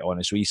 to be quite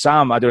honest. So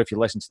Sam, I don't know if you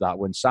listened to that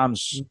one.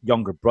 Sam's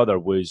younger brother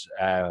was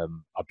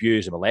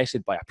abused and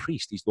molested by a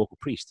priest, his local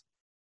priest,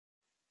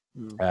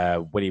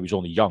 when he was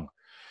only young,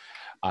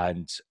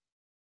 and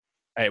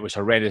it was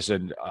horrendous.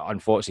 And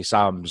unfortunately,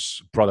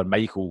 Sam's brother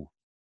Michael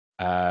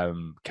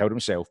killed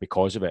himself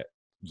because of it.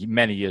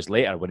 Many years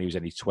later when he was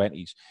in his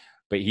 20s.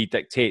 But he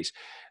dictates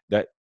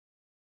that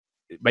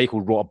Michael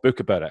wrote a book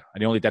about it,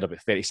 and he only did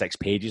about 36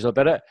 pages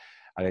about it,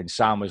 and then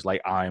Sam was like,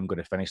 I am going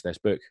to finish this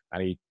book,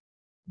 and he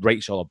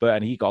writes all about it,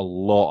 and he got a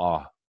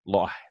lot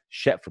of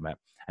shit from it.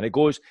 And it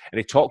goes and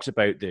he talks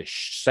about the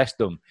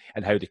system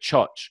and how the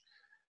church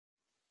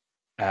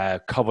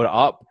covered it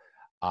up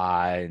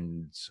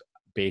and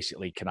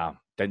basically kind of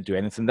didn't do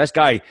anything. This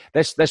guy,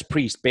 this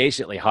priest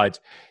basically had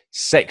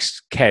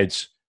 6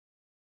 kids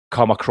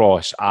come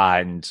across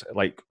and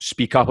like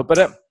speak up about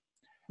it.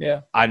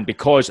 Yeah. And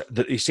because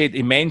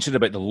he mentioned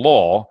about the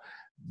law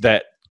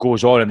that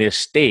goes on in the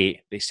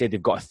estate, they said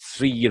they've got a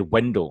 3-year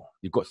window.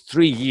 You've got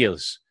 3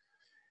 years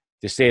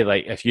to say,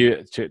 like, if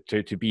you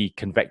to be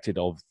convicted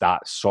of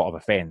that sort of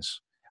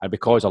offence. And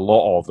because a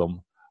lot of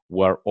them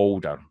were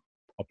older,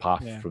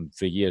 apart from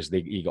 3 years,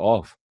 he got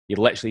off. He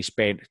literally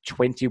spent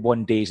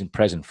 21 days in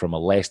prison for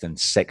molesting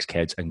 6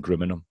 kids and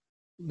grooming them.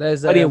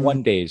 There's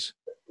 21 days.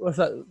 What's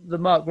that? The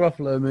Mark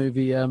Ruffalo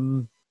movie,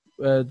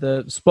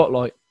 the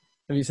Spotlight.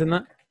 Have you seen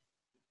that?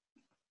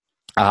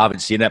 I haven't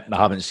seen it.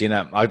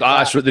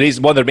 That's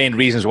one of the main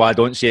reasons why I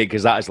don't see it,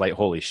 because that is like,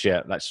 holy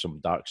shit, that's some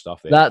dark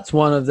stuff there. That's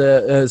one of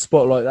the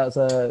Spotlight. That's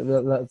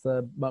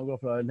Mark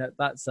Ruffalo.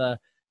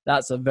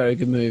 That's a very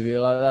good movie.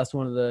 Like, that's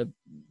one of the.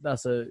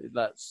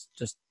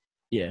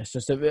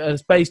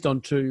 It's based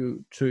on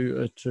true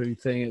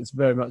thing. It's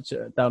very much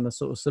down a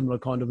sort of similar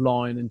kind of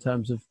line in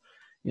terms of,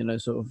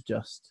 sort of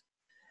just.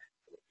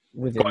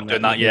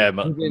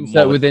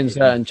 Within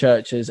certain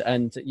churches,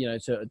 and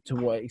to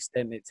what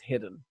extent it's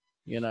hidden.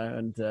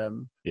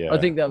 And Yeah. I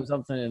think there was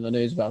something in the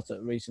news about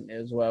it recently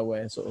as well,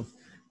 where sort of,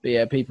 but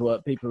yeah, people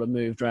have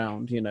moved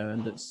around,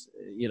 and it's,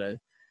 and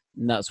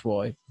that's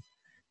why,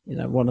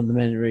 one of the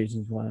many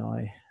reasons why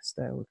I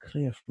stay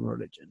clear from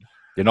religion.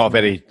 You're not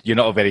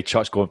a very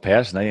church going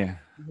person, are you?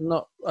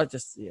 Not, I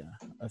just,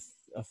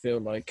 I feel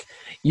like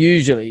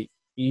usually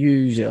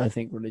I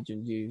think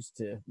religion's used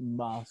to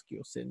mask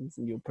your sins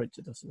and your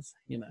prejudices,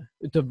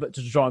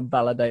 to try and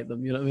validate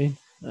them. You know what I mean?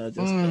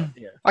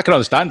 I can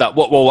understand that.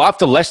 Well,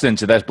 after listening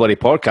to this bloody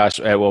podcast,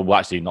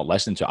 actually not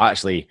listening to,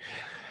 actually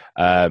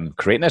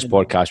creating this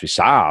podcast with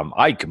Sam,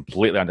 I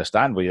completely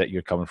understand where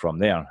you're coming from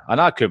there,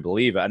 and I couldn't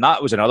believe it. And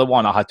that was another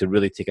one I had to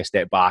really take a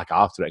step back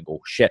after it and go,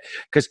 shit,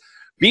 because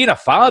being a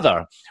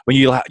father, when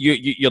you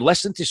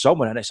listen to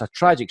someone and it's a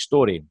tragic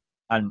story,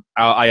 and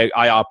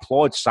I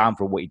applaud Sam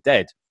for what he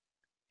did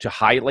to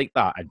highlight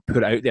that and put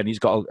it out there. And he's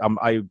got,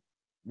 I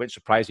wouldn't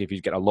surprise me if he's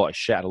getting a lot of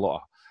shit, a lot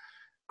of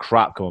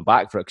crap coming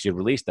back for it, because he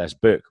released this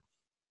book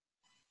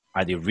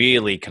and he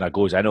really kind of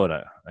goes in on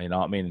it. You know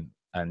what I mean?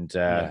 And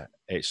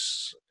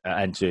it's,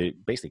 and to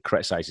basically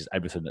criticizes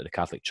everything that the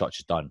Catholic Church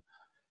has done.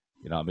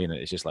 You know what I mean?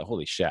 It's just like,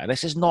 holy shit. And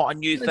this is not a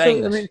new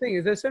thing. I mean, the thing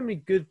is, there's so many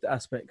good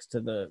aspects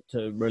to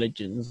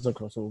religions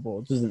across all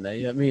boards, isn't there?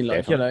 You know what I mean? Like,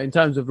 definitely. In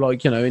terms of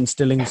like,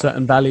 instilling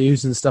certain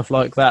values and stuff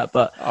like that.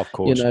 But, of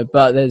course,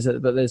 but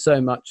there's so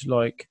much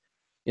like,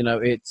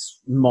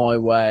 it's my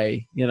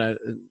way,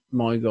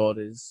 my God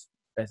is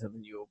better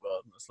than your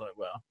God. And it's like,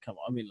 well, come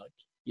on. I mean, like,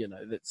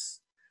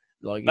 that's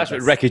like, that's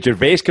what Ricky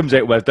Gervais comes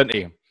out with, doesn't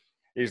he?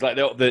 He's like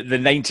the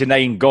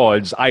 99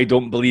 gods. I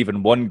don't believe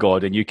in one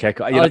God, and you kick.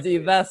 That's he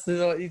does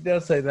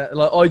say that.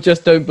 Like, I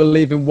just don't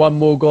believe in one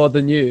more God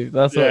than you.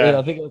 That's what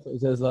I think that's what he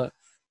says. Like,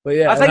 but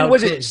yeah, I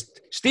think it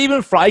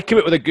Stephen Fry came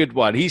up with a good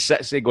one. He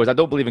sits and goes, "I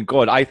don't believe in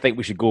God. I think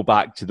we should go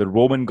back to the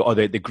Roman God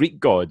or the Greek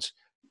gods."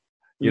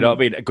 You know what I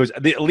mean? Because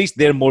at least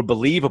they're more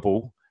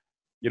believable.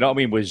 You know what I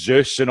mean? With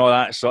Zeus and all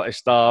that sort of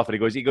stuff. And he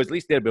goes, at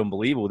least they're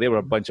unbelievable. They were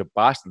a bunch of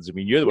bastards. And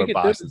we knew they were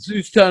bastards.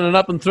 Zeus turning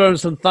up and throwing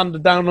some thunder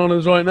down on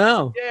us right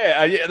now.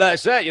 Yeah,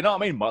 that's it. You know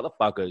what I mean?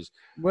 Motherfuckers.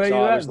 Where you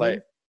at,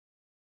 like,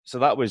 so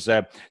that was,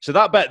 so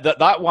that bit,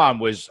 that one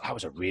was, that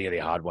was a really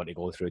hard one to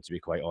go through, to be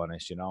quite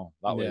honest,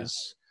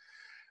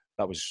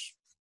 That was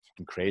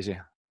fucking crazy.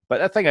 But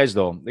the thing is,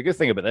 though, the good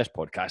thing about this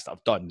podcast that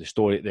I've done, the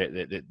story,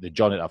 the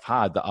journey that I've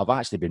had, that I've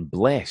actually been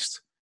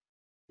blessed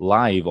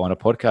live on a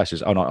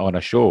podcast, on a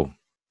show.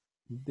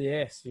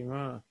 Yes, you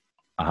are.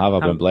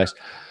 I've been blessed.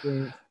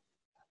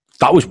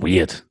 That was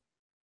weird.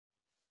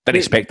 Didn't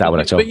expect that when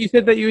I told. But you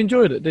said that you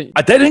enjoyed it, didn't you?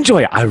 I did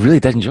enjoy it. I really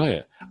did enjoy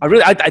it.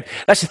 I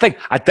that's the thing.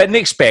 I didn't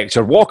expect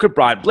her. Walker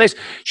Brand, bless.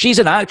 She's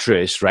an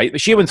actress, right?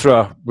 But she went through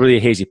a really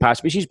hazy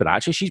past. But she's been an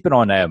actress. She's been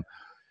on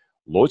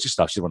loads of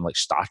stuff. She's been on like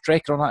Star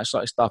Trek and all that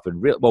sort of stuff.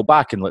 And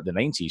back in like the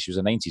 90s, she was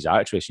a 90s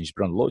actress, and she's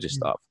been on loads of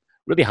stuff.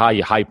 Really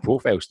high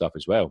profile stuff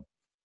as well.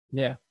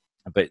 Yeah.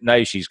 But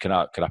now she's kind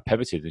of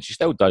pivoted, and she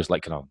still does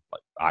like kind of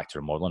like actor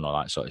and modeling and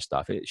all that sort of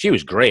stuff. She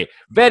was great,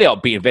 very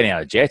upbeat and very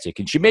energetic,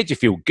 and she made you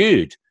feel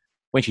good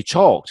when she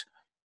talked,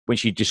 when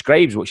she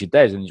describes what she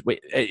does, and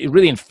it's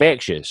really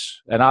infectious.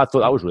 And I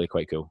thought that was really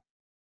quite cool.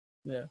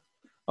 Yeah,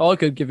 I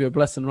could give you a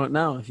blessing right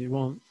now if you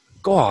want.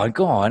 Go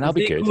on, I'll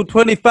be good.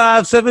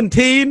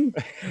 25:17,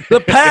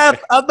 the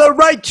path of the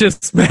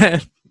righteous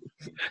man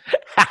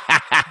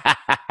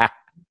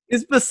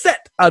is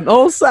beset on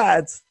all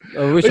sides.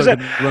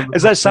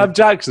 Is that Sam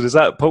Jackson? Is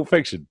that Pulp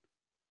Fiction?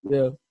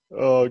 Yeah.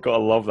 Oh, gotta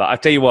love that. I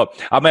tell you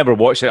what, I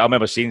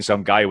remember seeing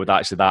some guy with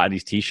actually that in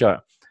his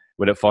t-shirt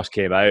when it first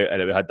came out,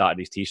 and it had that in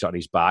his t-shirt on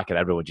his back, and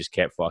everyone just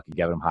kept fucking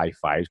giving him high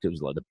fives because it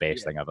was like the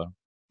best thing ever.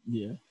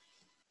 Yeah.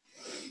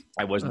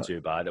 It wasn't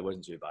too bad. It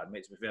wasn't too bad,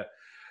 mate, to be fair.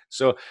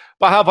 So,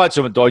 but I have had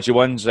some dodgy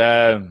ones.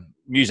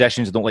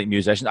 Musicians don't like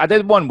musicians. I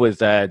did one with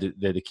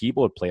the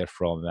keyboard player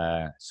from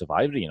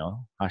Survivor,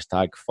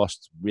 hashtag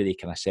first really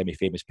kind of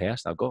semi-famous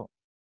person I've got.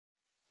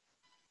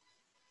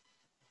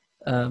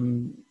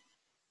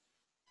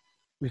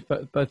 We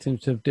both seem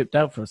to have dipped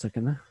out for a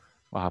second there.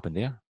 What happened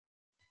there?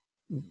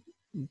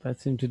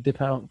 Both seem to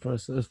dip out for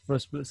a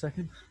split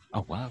second.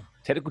 Oh, wow.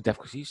 Technical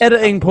difficulties.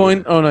 Editing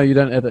point. Oh, no, you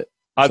don't edit.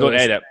 I don't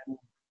edit.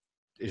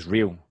 It's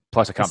real.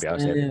 Plus, I can't be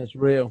honest. Yeah, it's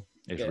real.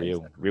 It's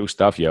real. Real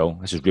stuff, yo.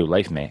 This is real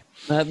life, mate.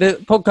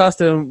 The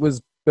podcasting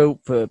was built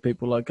for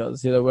people like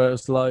us, where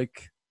it's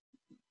like,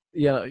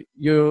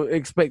 you're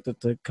expected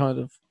to kind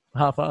of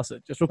half-ass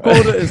it. Just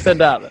record it and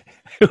send out it.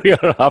 We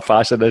are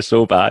half-assing this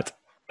so bad.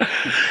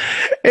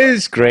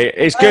 It's great.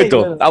 It's good,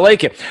 though. I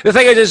like it. The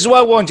thing is, this is why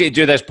I wanted to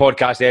do this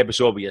podcast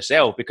episode with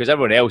yourself, because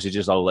everyone else is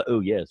just all like,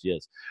 oh, yes.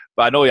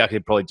 But I know I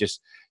could probably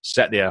just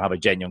sit there and have a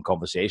genuine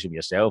conversation with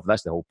yourself.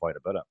 That's the whole point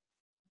about it.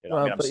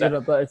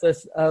 But it's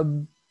just,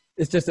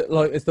 it's just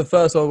like it's the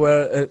first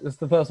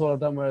one I've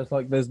done where it's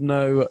like there's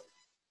no,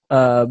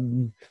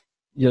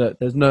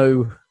 there's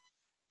no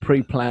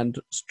pre-planned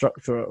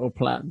structure or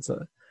plan.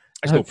 So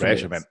it's no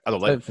pressure, man. I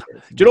don't like. Do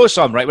you know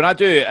something? Right, when I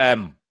do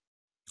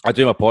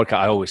my podcast,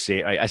 I always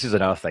say, right, this is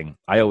another thing.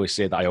 I always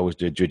say that I always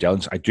do due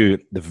diligence. I do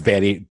the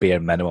very bare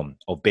minimum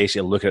of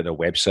basically looking at their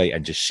website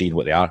and just seeing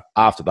what they are.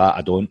 After that,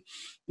 I don't.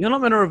 You're not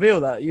going to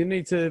reveal that. You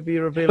need to be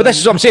revealing. But this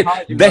is what I'm saying.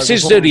 This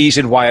is the before.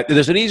 reason why.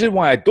 There's a reason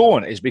why I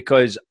don't. Is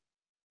because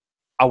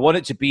I want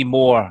it to be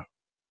more,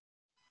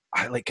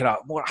 like, kind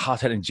of more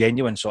hearted and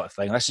genuine sort of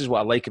thing. This is what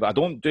I like about it. I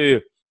don't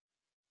do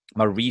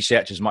my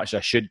research as much as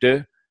I should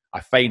do. I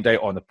find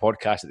out on the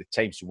podcast at the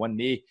time. So when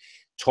they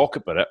talk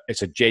about it,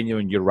 it's a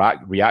genuine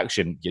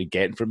reaction you're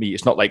getting from me.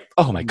 It's not like,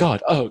 oh my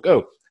God,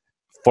 oh.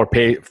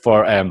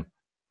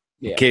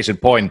 Case in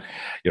point,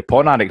 your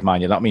porn addict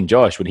man, you know what I mean,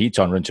 Josh, when he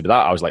turned around to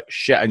that, I was like,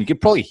 shit, and you could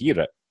probably hear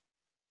it.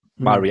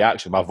 My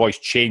reaction, my voice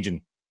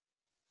changing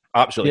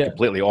absolutely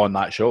completely on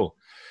that show.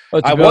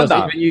 Well, I want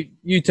that.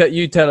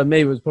 You telling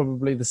me was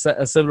probably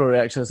a similar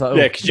reaction. It's like,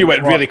 yeah, because you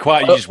went really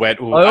quiet. You just went.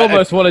 Oh, I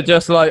almost want to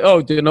just like,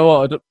 oh, do you know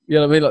what? You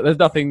know what I mean? Like, there's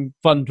nothing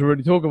fun to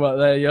really talk about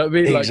there. You know what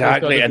I mean?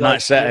 Exactly, like, and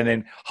that's it. And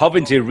then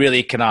having to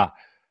really kind of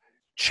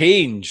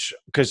change,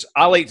 because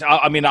I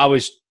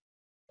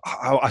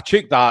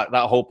took that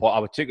whole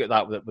part. I took it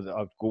that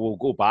we'll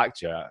go back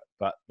to it,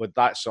 but with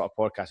that sort of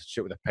podcast, I took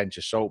it with a pinch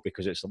of salt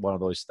because it's one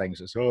of those things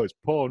that's it's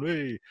porn,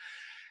 eh?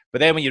 But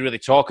then when you really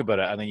talk about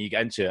it and then you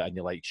get into it and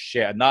you're like,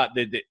 shit, and that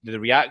the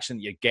reaction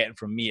that you're getting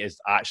from me is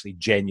actually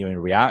genuine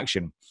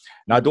reaction.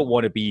 And I don't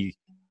want to be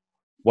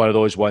one of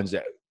those ones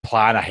that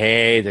plan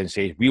ahead and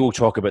say, we will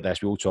talk about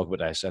this,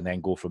 and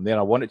then go from there.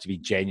 I want it to be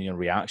genuine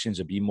reactions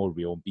and be more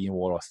real, be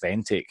more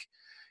authentic,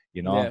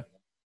 you know? Yeah.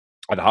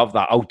 I'd have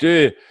that. I'll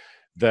do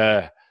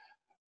the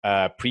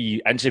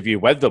pre-interview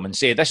with them and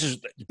say, this is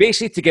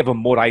basically to give them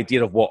more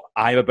idea of what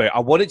I'm about. I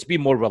want it to be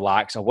more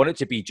relaxed. I want it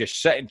to be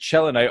just sitting,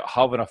 chilling out,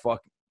 having a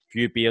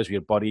few beers with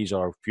your buddies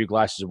or a few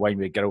glasses of wine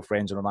with your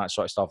girlfriends and all that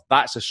sort of stuff.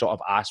 That's the sort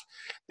of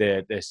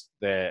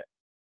the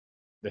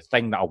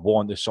thing that I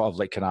want, the sort of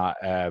like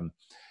kind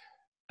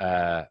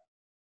of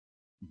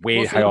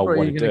way how I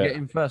want to do it. Get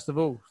in first of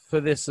all for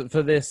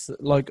this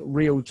like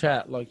real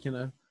chat, like, you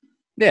know.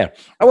 Yeah,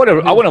 I want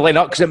to line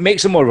up because it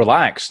makes them more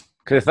relaxed.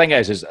 Because the thing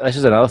is this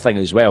is another thing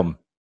as well.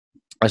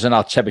 As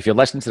another tip, if you're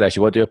listening to this,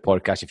 you want to do a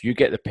podcast. If you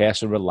get the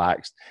person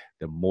relaxed,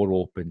 they're more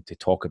open to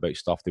talk about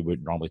stuff they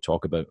wouldn't normally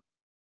talk about.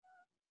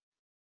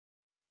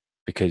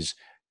 Because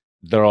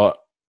they're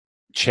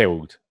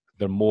chilled,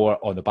 they're more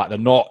on the back, they're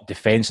not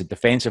defensive.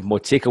 Defensive more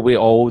take away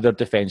all their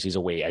defenses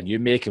away, and you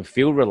make them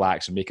feel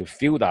relaxed and make them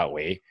feel that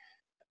way.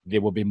 They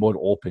will be more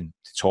open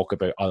to talk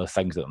about other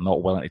things that they're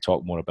not willing to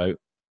talk more about.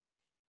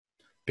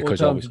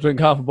 Because time to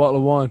drink half a bottle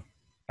of wine.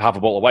 Half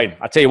a bottle of wine.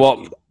 I tell you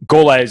what,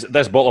 goal is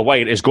this bottle of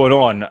wine is going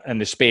on in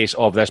the space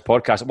of this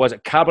podcast. Was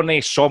it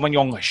Cabernet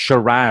Sauvignon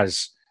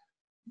Shiraz?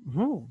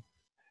 Oh.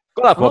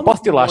 Got that for my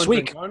birthday last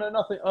week. I know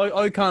nothing.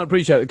 I can't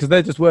appreciate it because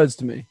they're just words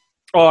to me.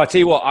 Oh, I tell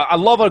you what, I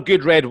love a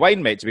good red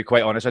wine, mate, to be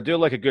quite honest. I do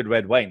like a good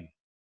red wine.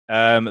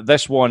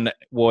 This one,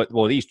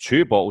 well, these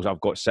two bottles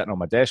I've got sitting on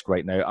my desk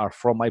right now are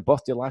from my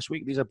birthday last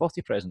week. These are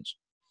birthday presents.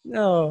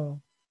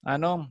 No. I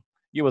know.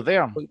 You were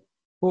there.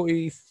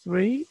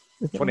 43?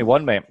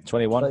 21, mate.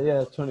 21.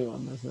 Yeah,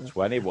 21.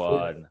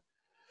 21.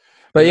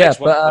 But yeah,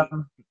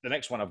 the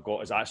next one I've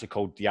got is actually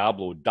called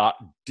Diablo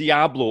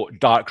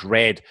Dark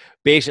Red.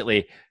 Basically,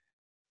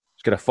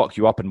 it's going to fuck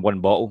you up in one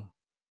bottle.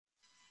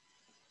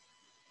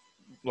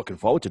 Looking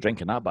forward to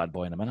drinking that bad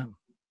boy in a minute.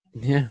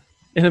 Yeah,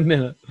 in a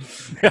minute.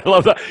 I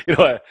love that. You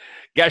know,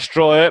 get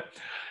straw out.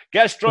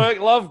 Get straw out,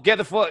 love. Get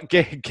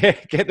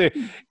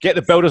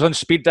the builders on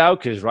speed dial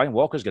because Ryan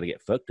Walker's going to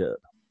get fucked up.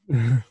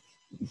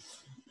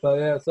 So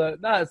yeah, so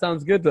that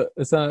sounds good.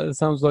 It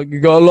sounds like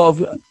you got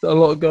a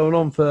lot going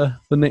on for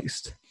the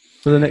next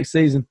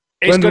season.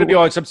 It's going to be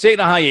on. So I'm taking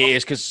a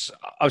hiatus because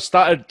I've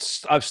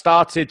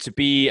started to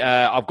be.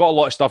 I've got a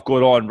lot of stuff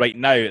going on right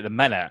now at the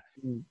minute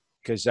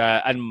because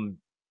and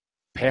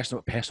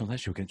personal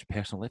life. You'll get into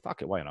personal life.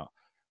 Fuck it, why not?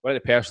 We're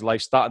into personal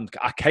life, starting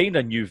a kind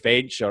of new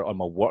venture on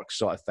my work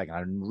sort of thing. And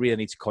I really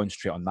need to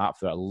concentrate on that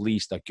for at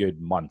least a good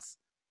month.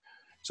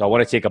 So I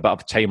want to take a bit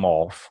of time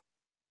off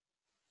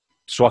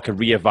so I can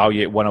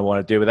reevaluate what I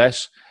want to do with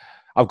this.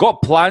 I've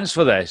got plans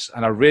for this,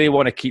 and I really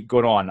want to keep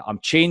going on. I'm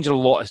changing a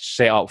lot of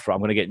setup for it. I'm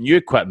going to get new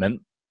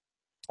equipment.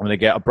 I'm going to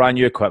get a brand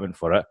new equipment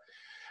for it.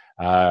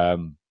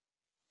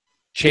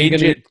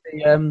 Change it.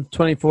 The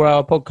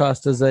 24-hour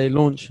podcast as a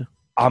launch.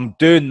 I'm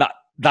doing that.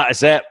 That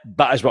is it.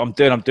 That is what I'm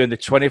doing. I'm doing the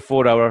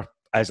 24-hour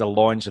as a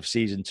launch of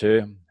season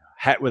 2.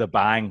 Hit with a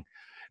bang.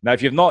 Now,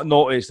 if you've not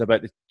noticed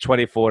about the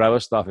 24-hour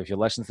stuff, if you're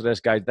listening to this,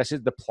 guys, this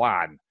is the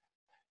plan.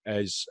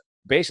 Is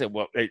basically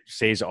what it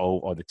says it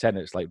all on the tin.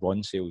 It's like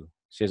Ron Seal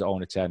says it all on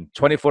the tin.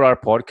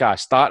 24-hour podcast.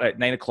 Start at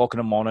 9 o'clock in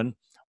the morning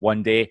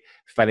one day,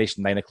 finish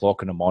 9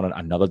 o'clock in the morning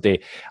another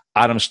day.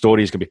 Adam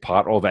Storey is going to be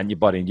part of it, and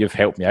buddy, and you've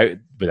helped me out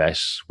with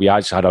this. We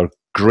actually had a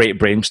great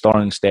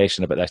brainstorming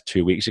session about this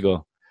 2 weeks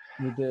ago.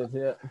 We did,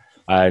 yeah.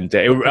 And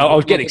I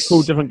was getting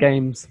cool different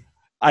games.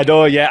 I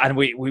know, yeah, and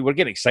we were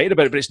getting excited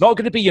about it, but it's not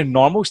going to be your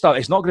normal stuff.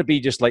 It's not going to be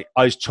just like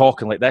us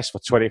talking like this for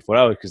 24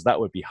 hours because that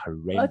would be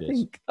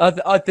horrendous.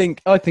 I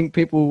think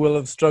people will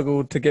have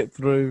struggled to get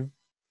through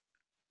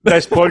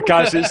this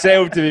podcast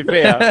itself, to be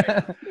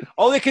fair.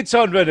 All they can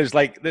turn around is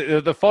like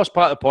the first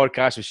part of the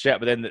podcast was shit,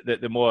 but then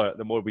the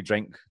more we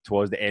drink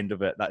towards the end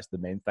of it, that's the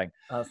main thing.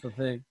 That's the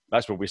thing.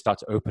 That's when we start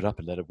to open up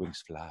and let our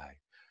wings fly.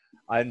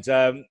 And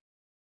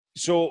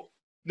so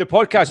the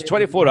podcast,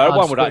 24-hour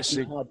one, would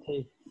actually...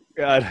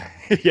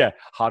 yeah,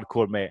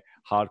 hardcore, mate.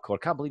 Hardcore.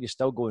 Can't believe you're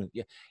still going...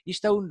 You're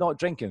still not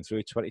drinking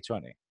through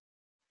 2020?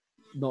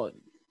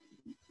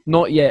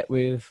 Not yet.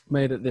 We've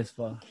made it this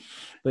far.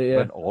 But yeah.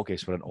 We're in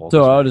August.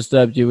 So I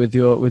disturbed you with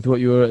what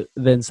you were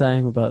then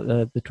saying about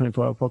the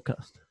 24-hour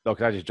podcast. No,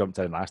 because I just jumped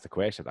in and asked the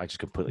question. I just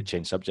completely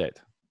changed subject.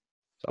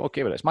 So I'm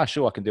okay with it. It's my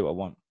show. I can do what I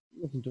want.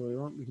 We can do what you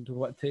want. We can talk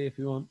about tea if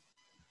you want.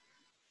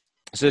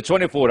 So the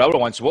 24-hour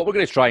one, so what we're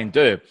going to try and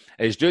do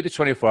is do the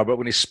 24-hour, but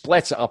we're going to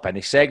split it up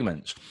into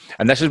segments.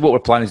 And this is what we're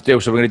planning to do.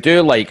 So we're going to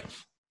do, like,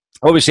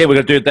 obviously we're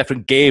going to do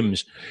different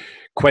games,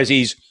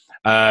 quizzes,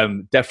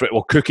 different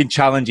cooking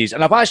challenges.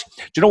 And I've actually,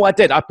 do you know what I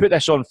did? I put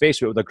this on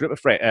Facebook with a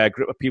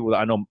group of people that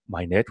I know,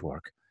 my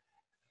network.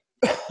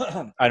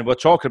 And we're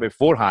talking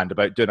beforehand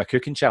about doing a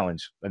cooking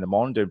challenge in the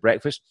morning, doing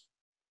breakfast.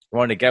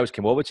 One of the girls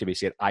came over to me and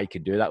said, I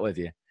can do that with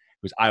you.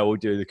 Because I will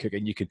do the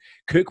cooking. You can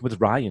cook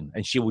with Ryan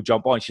and she will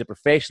jump on. She's a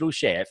professional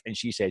chef and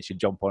she said she'd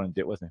jump on and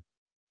do it with me.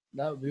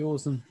 That would be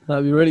awesome. That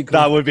would be really cool.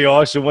 That would be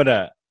awesome,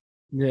 wouldn't it?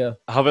 Yeah.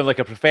 Having like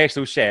a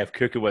professional chef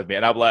cooking with me.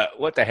 And I'm like,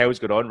 what the hell's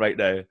going on right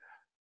now?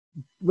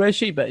 Where's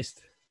she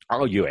based?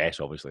 Oh, US,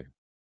 obviously.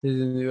 She's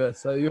in the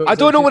US. I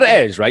don't know what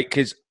it is, right?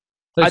 Because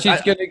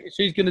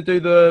she's gonna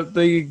do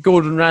the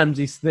Gordon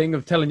Ramsay thing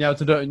of telling you how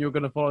to do it and you're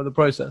going to follow the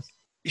process.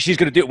 She's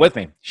going to do it with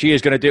me. She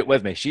is going to do it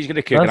with me. She's going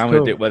to cook and I'm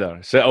going to do it with her.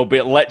 So it'll be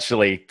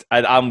literally,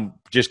 and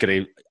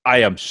I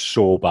am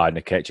so bad in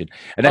the kitchen.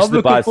 And that's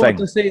the bad thing. I'm looking forward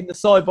to seeing the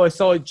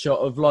side-by-side shot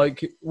of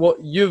like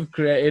what you've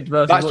created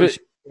versus what she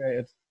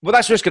created. Well,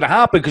 that's what's going to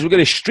happen because we're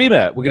going to stream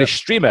it. We're going to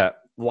stream it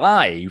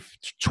live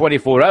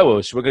 24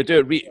 hours. So we're going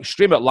to do it,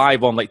 stream it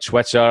live on like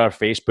Twitter,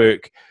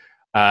 Facebook,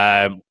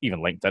 even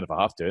LinkedIn if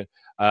I have to.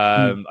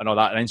 And all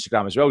that, and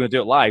Instagram as well. We're going to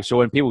do it live. So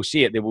when people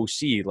see it, they will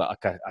see like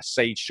a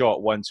side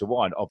shot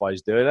one-to-one of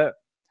us doing it.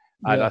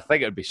 And I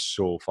think it would be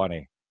so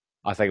funny.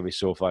 I think it'd be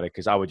so funny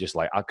because I would just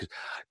like,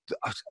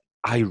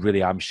 I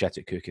really am shit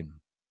at cooking.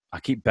 I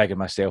keep begging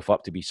myself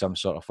up to be some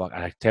sort of fuck.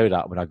 And I tell you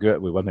that when I go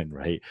out with women,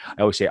 right?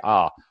 I always say,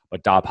 a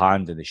dab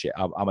hand in the shit.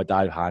 I'm a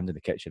dab hand in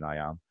the kitchen. I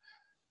am.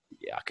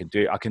 Yeah,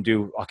 I can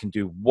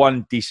do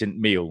one decent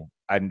meal.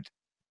 And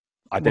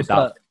I did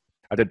that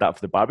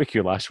for the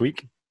barbecue last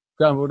week.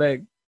 Scrambled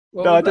egg.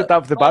 No, I did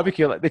that for the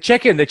barbecue. Like, the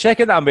chicken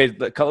that I made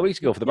a couple of weeks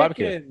ago for the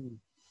barbecue.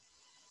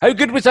 How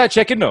good was that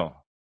chicken, though?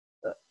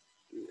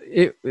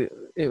 It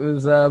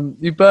was,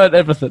 you burnt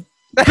everything.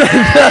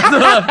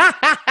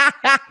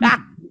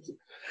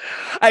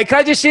 Hey, can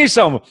I just say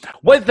something?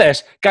 With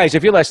this, guys,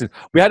 if you listen,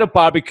 we had a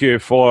barbecue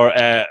for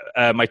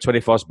my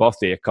 21st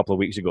birthday a couple of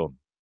weeks ago.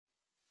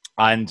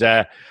 And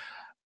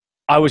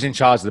I was in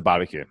charge of the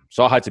barbecue.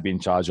 So I had to be in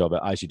charge of it,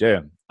 as you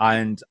do.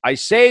 And I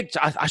said,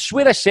 I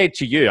swear I said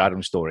to you,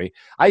 Adam Storey,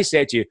 I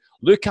said to you,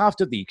 look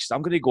after these, because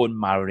I'm going to go and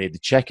marinate the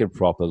chicken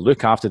properly,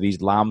 look after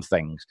these lamb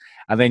things.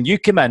 And then you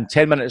come in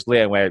 10 minutes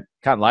later and went,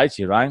 can't lie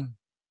to you, Ryan.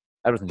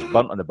 Everything's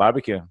burnt on the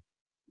barbecue.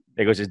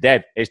 He goes, it's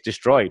dead. It's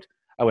destroyed.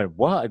 I went,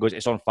 what? He goes,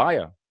 it's on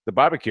fire. The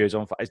barbecue is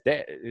on fire. It's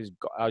dead.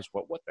 I just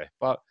went, what the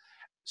fuck?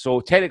 So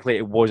technically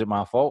it wasn't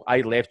my fault.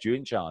 I left you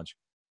in charge.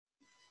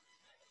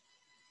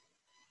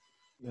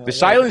 Yeah, the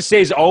silence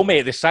says it all,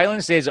 mate. The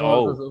silence says it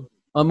all.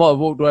 I might have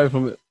walked away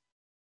from it.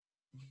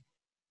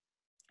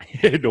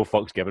 No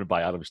fucks given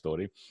by Adam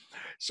Storey.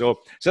 So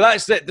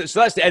that's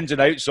the ins and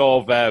outs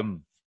of a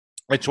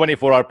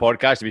 24-hour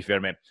podcast, to be fair,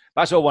 mate.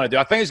 That's all I want to do.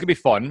 I think it's going to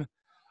be fun.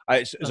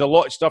 There's a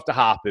lot of stuff to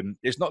happen.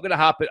 It's not going to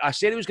happen. I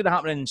said it was going to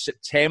happen in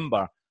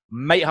September.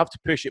 Might have to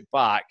push it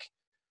back.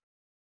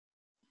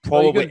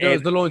 Probably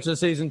it's the launch of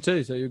season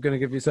 2, so you're going to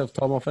give yourself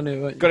time off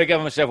anyway. Going to give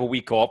myself a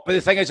week off. But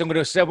the thing is, I'm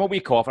going to have a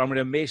week off. And I'm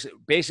going to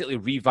basically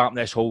revamp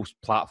this whole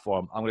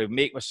platform. I'm going to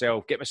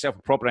get myself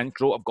a proper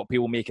intro. I've got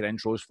people making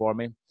intros for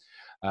me.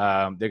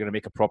 They're going to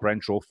make a proper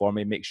intro for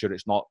me. Make sure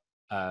it's not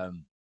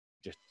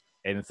just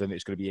anything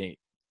that's going to be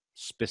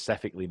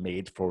specifically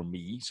made for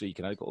me. So you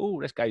can go,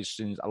 oh, this guy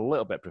seems a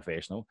little bit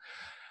professional.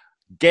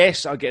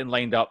 Guests are getting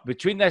lined up.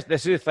 This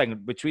is the thing,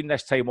 between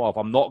this time off,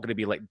 I'm not going to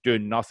be like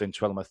doing nothing,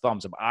 twiddling my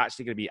thumbs. I'm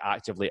actually going to be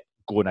actively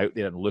going out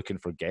there and looking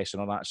for guests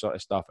and all that sort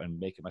of stuff and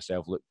making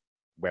myself look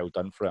well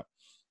done for it.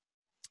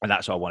 And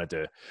that's what I want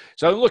to do.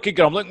 So I'm looking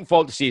good. I'm looking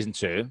forward to season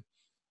 2.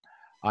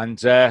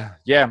 And I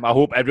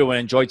hope everyone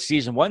enjoyed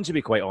season 1, to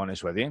be quite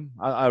honest with you.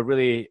 I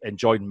really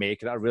enjoyed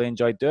making it. I really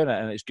enjoyed doing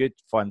it. And it's good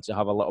fun to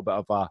have a little bit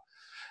of a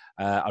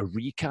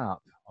recap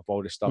of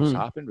all the stuff that's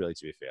happened, really,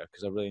 to be fair,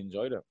 because I really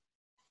enjoyed it.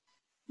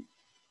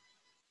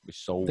 I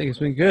think it's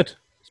been good.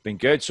 It's been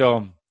good.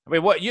 So, I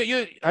mean, what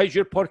how's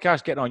your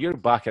podcast getting on? You're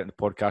back at the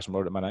podcast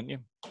more at the minute, aren't you?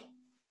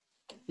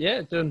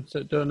 Yeah, doing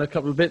a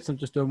couple of bits. I'm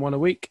just doing one a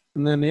week,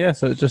 and then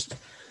so it's just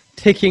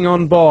ticking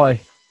on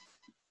by.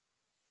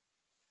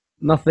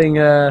 Nothing,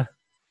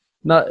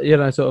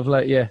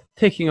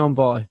 ticking on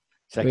by.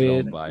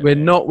 We've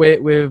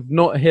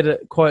not hit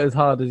it quite as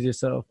hard as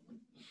yourself.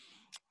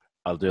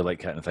 I'll do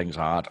like hitting things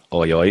hard.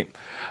 Oi.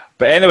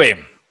 But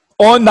anyway,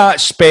 on that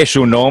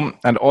special note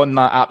and on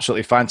that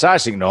absolutely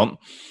fantastic note,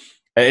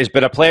 it has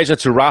been a pleasure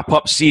to wrap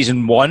up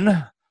season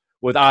 1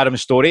 with Adam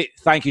Storey.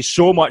 Thank you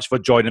so much for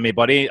joining me,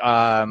 buddy.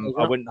 I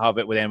wouldn't have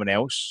it with anyone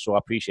else, so I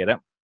appreciate it.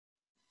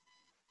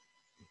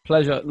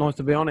 Pleasure. Nice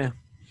to be on here.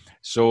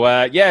 So,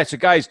 so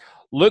guys,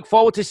 look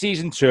forward to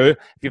season 2. If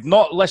you've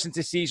not listened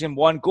to season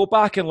 1, go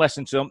back and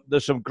listen to them.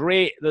 There's some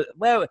great...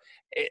 Well,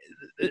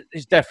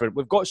 it's different.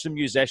 We've got some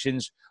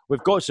musicians.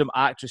 We've got some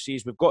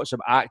actresses. We've got some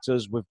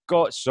actors. We've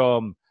got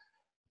some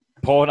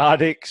porn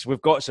addicts.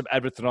 We've got some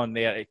everything on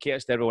there. It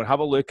caters to everyone.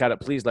 Have a look at it.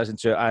 Please listen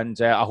to it. And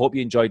I hope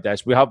you enjoyed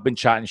this. We have been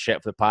chatting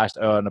shit for the past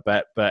hour and a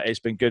bit, but it's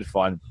been good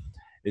fun.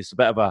 It's a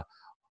bit of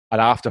an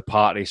after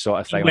party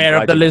sort of thing. Beware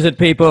of the lizard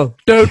people.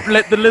 Don't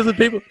let the lizard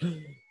people...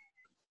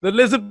 The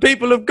lizard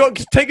people have got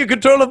taken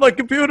control of my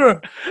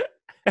computer.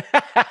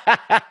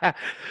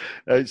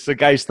 So,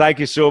 guys, thank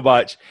you so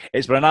much.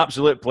 It's been an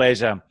absolute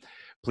pleasure.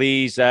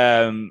 Please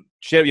share it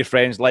with your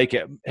friends. Like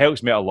it.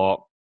 Helps me out a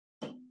lot.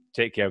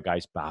 Take care,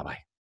 guys. Bye-bye.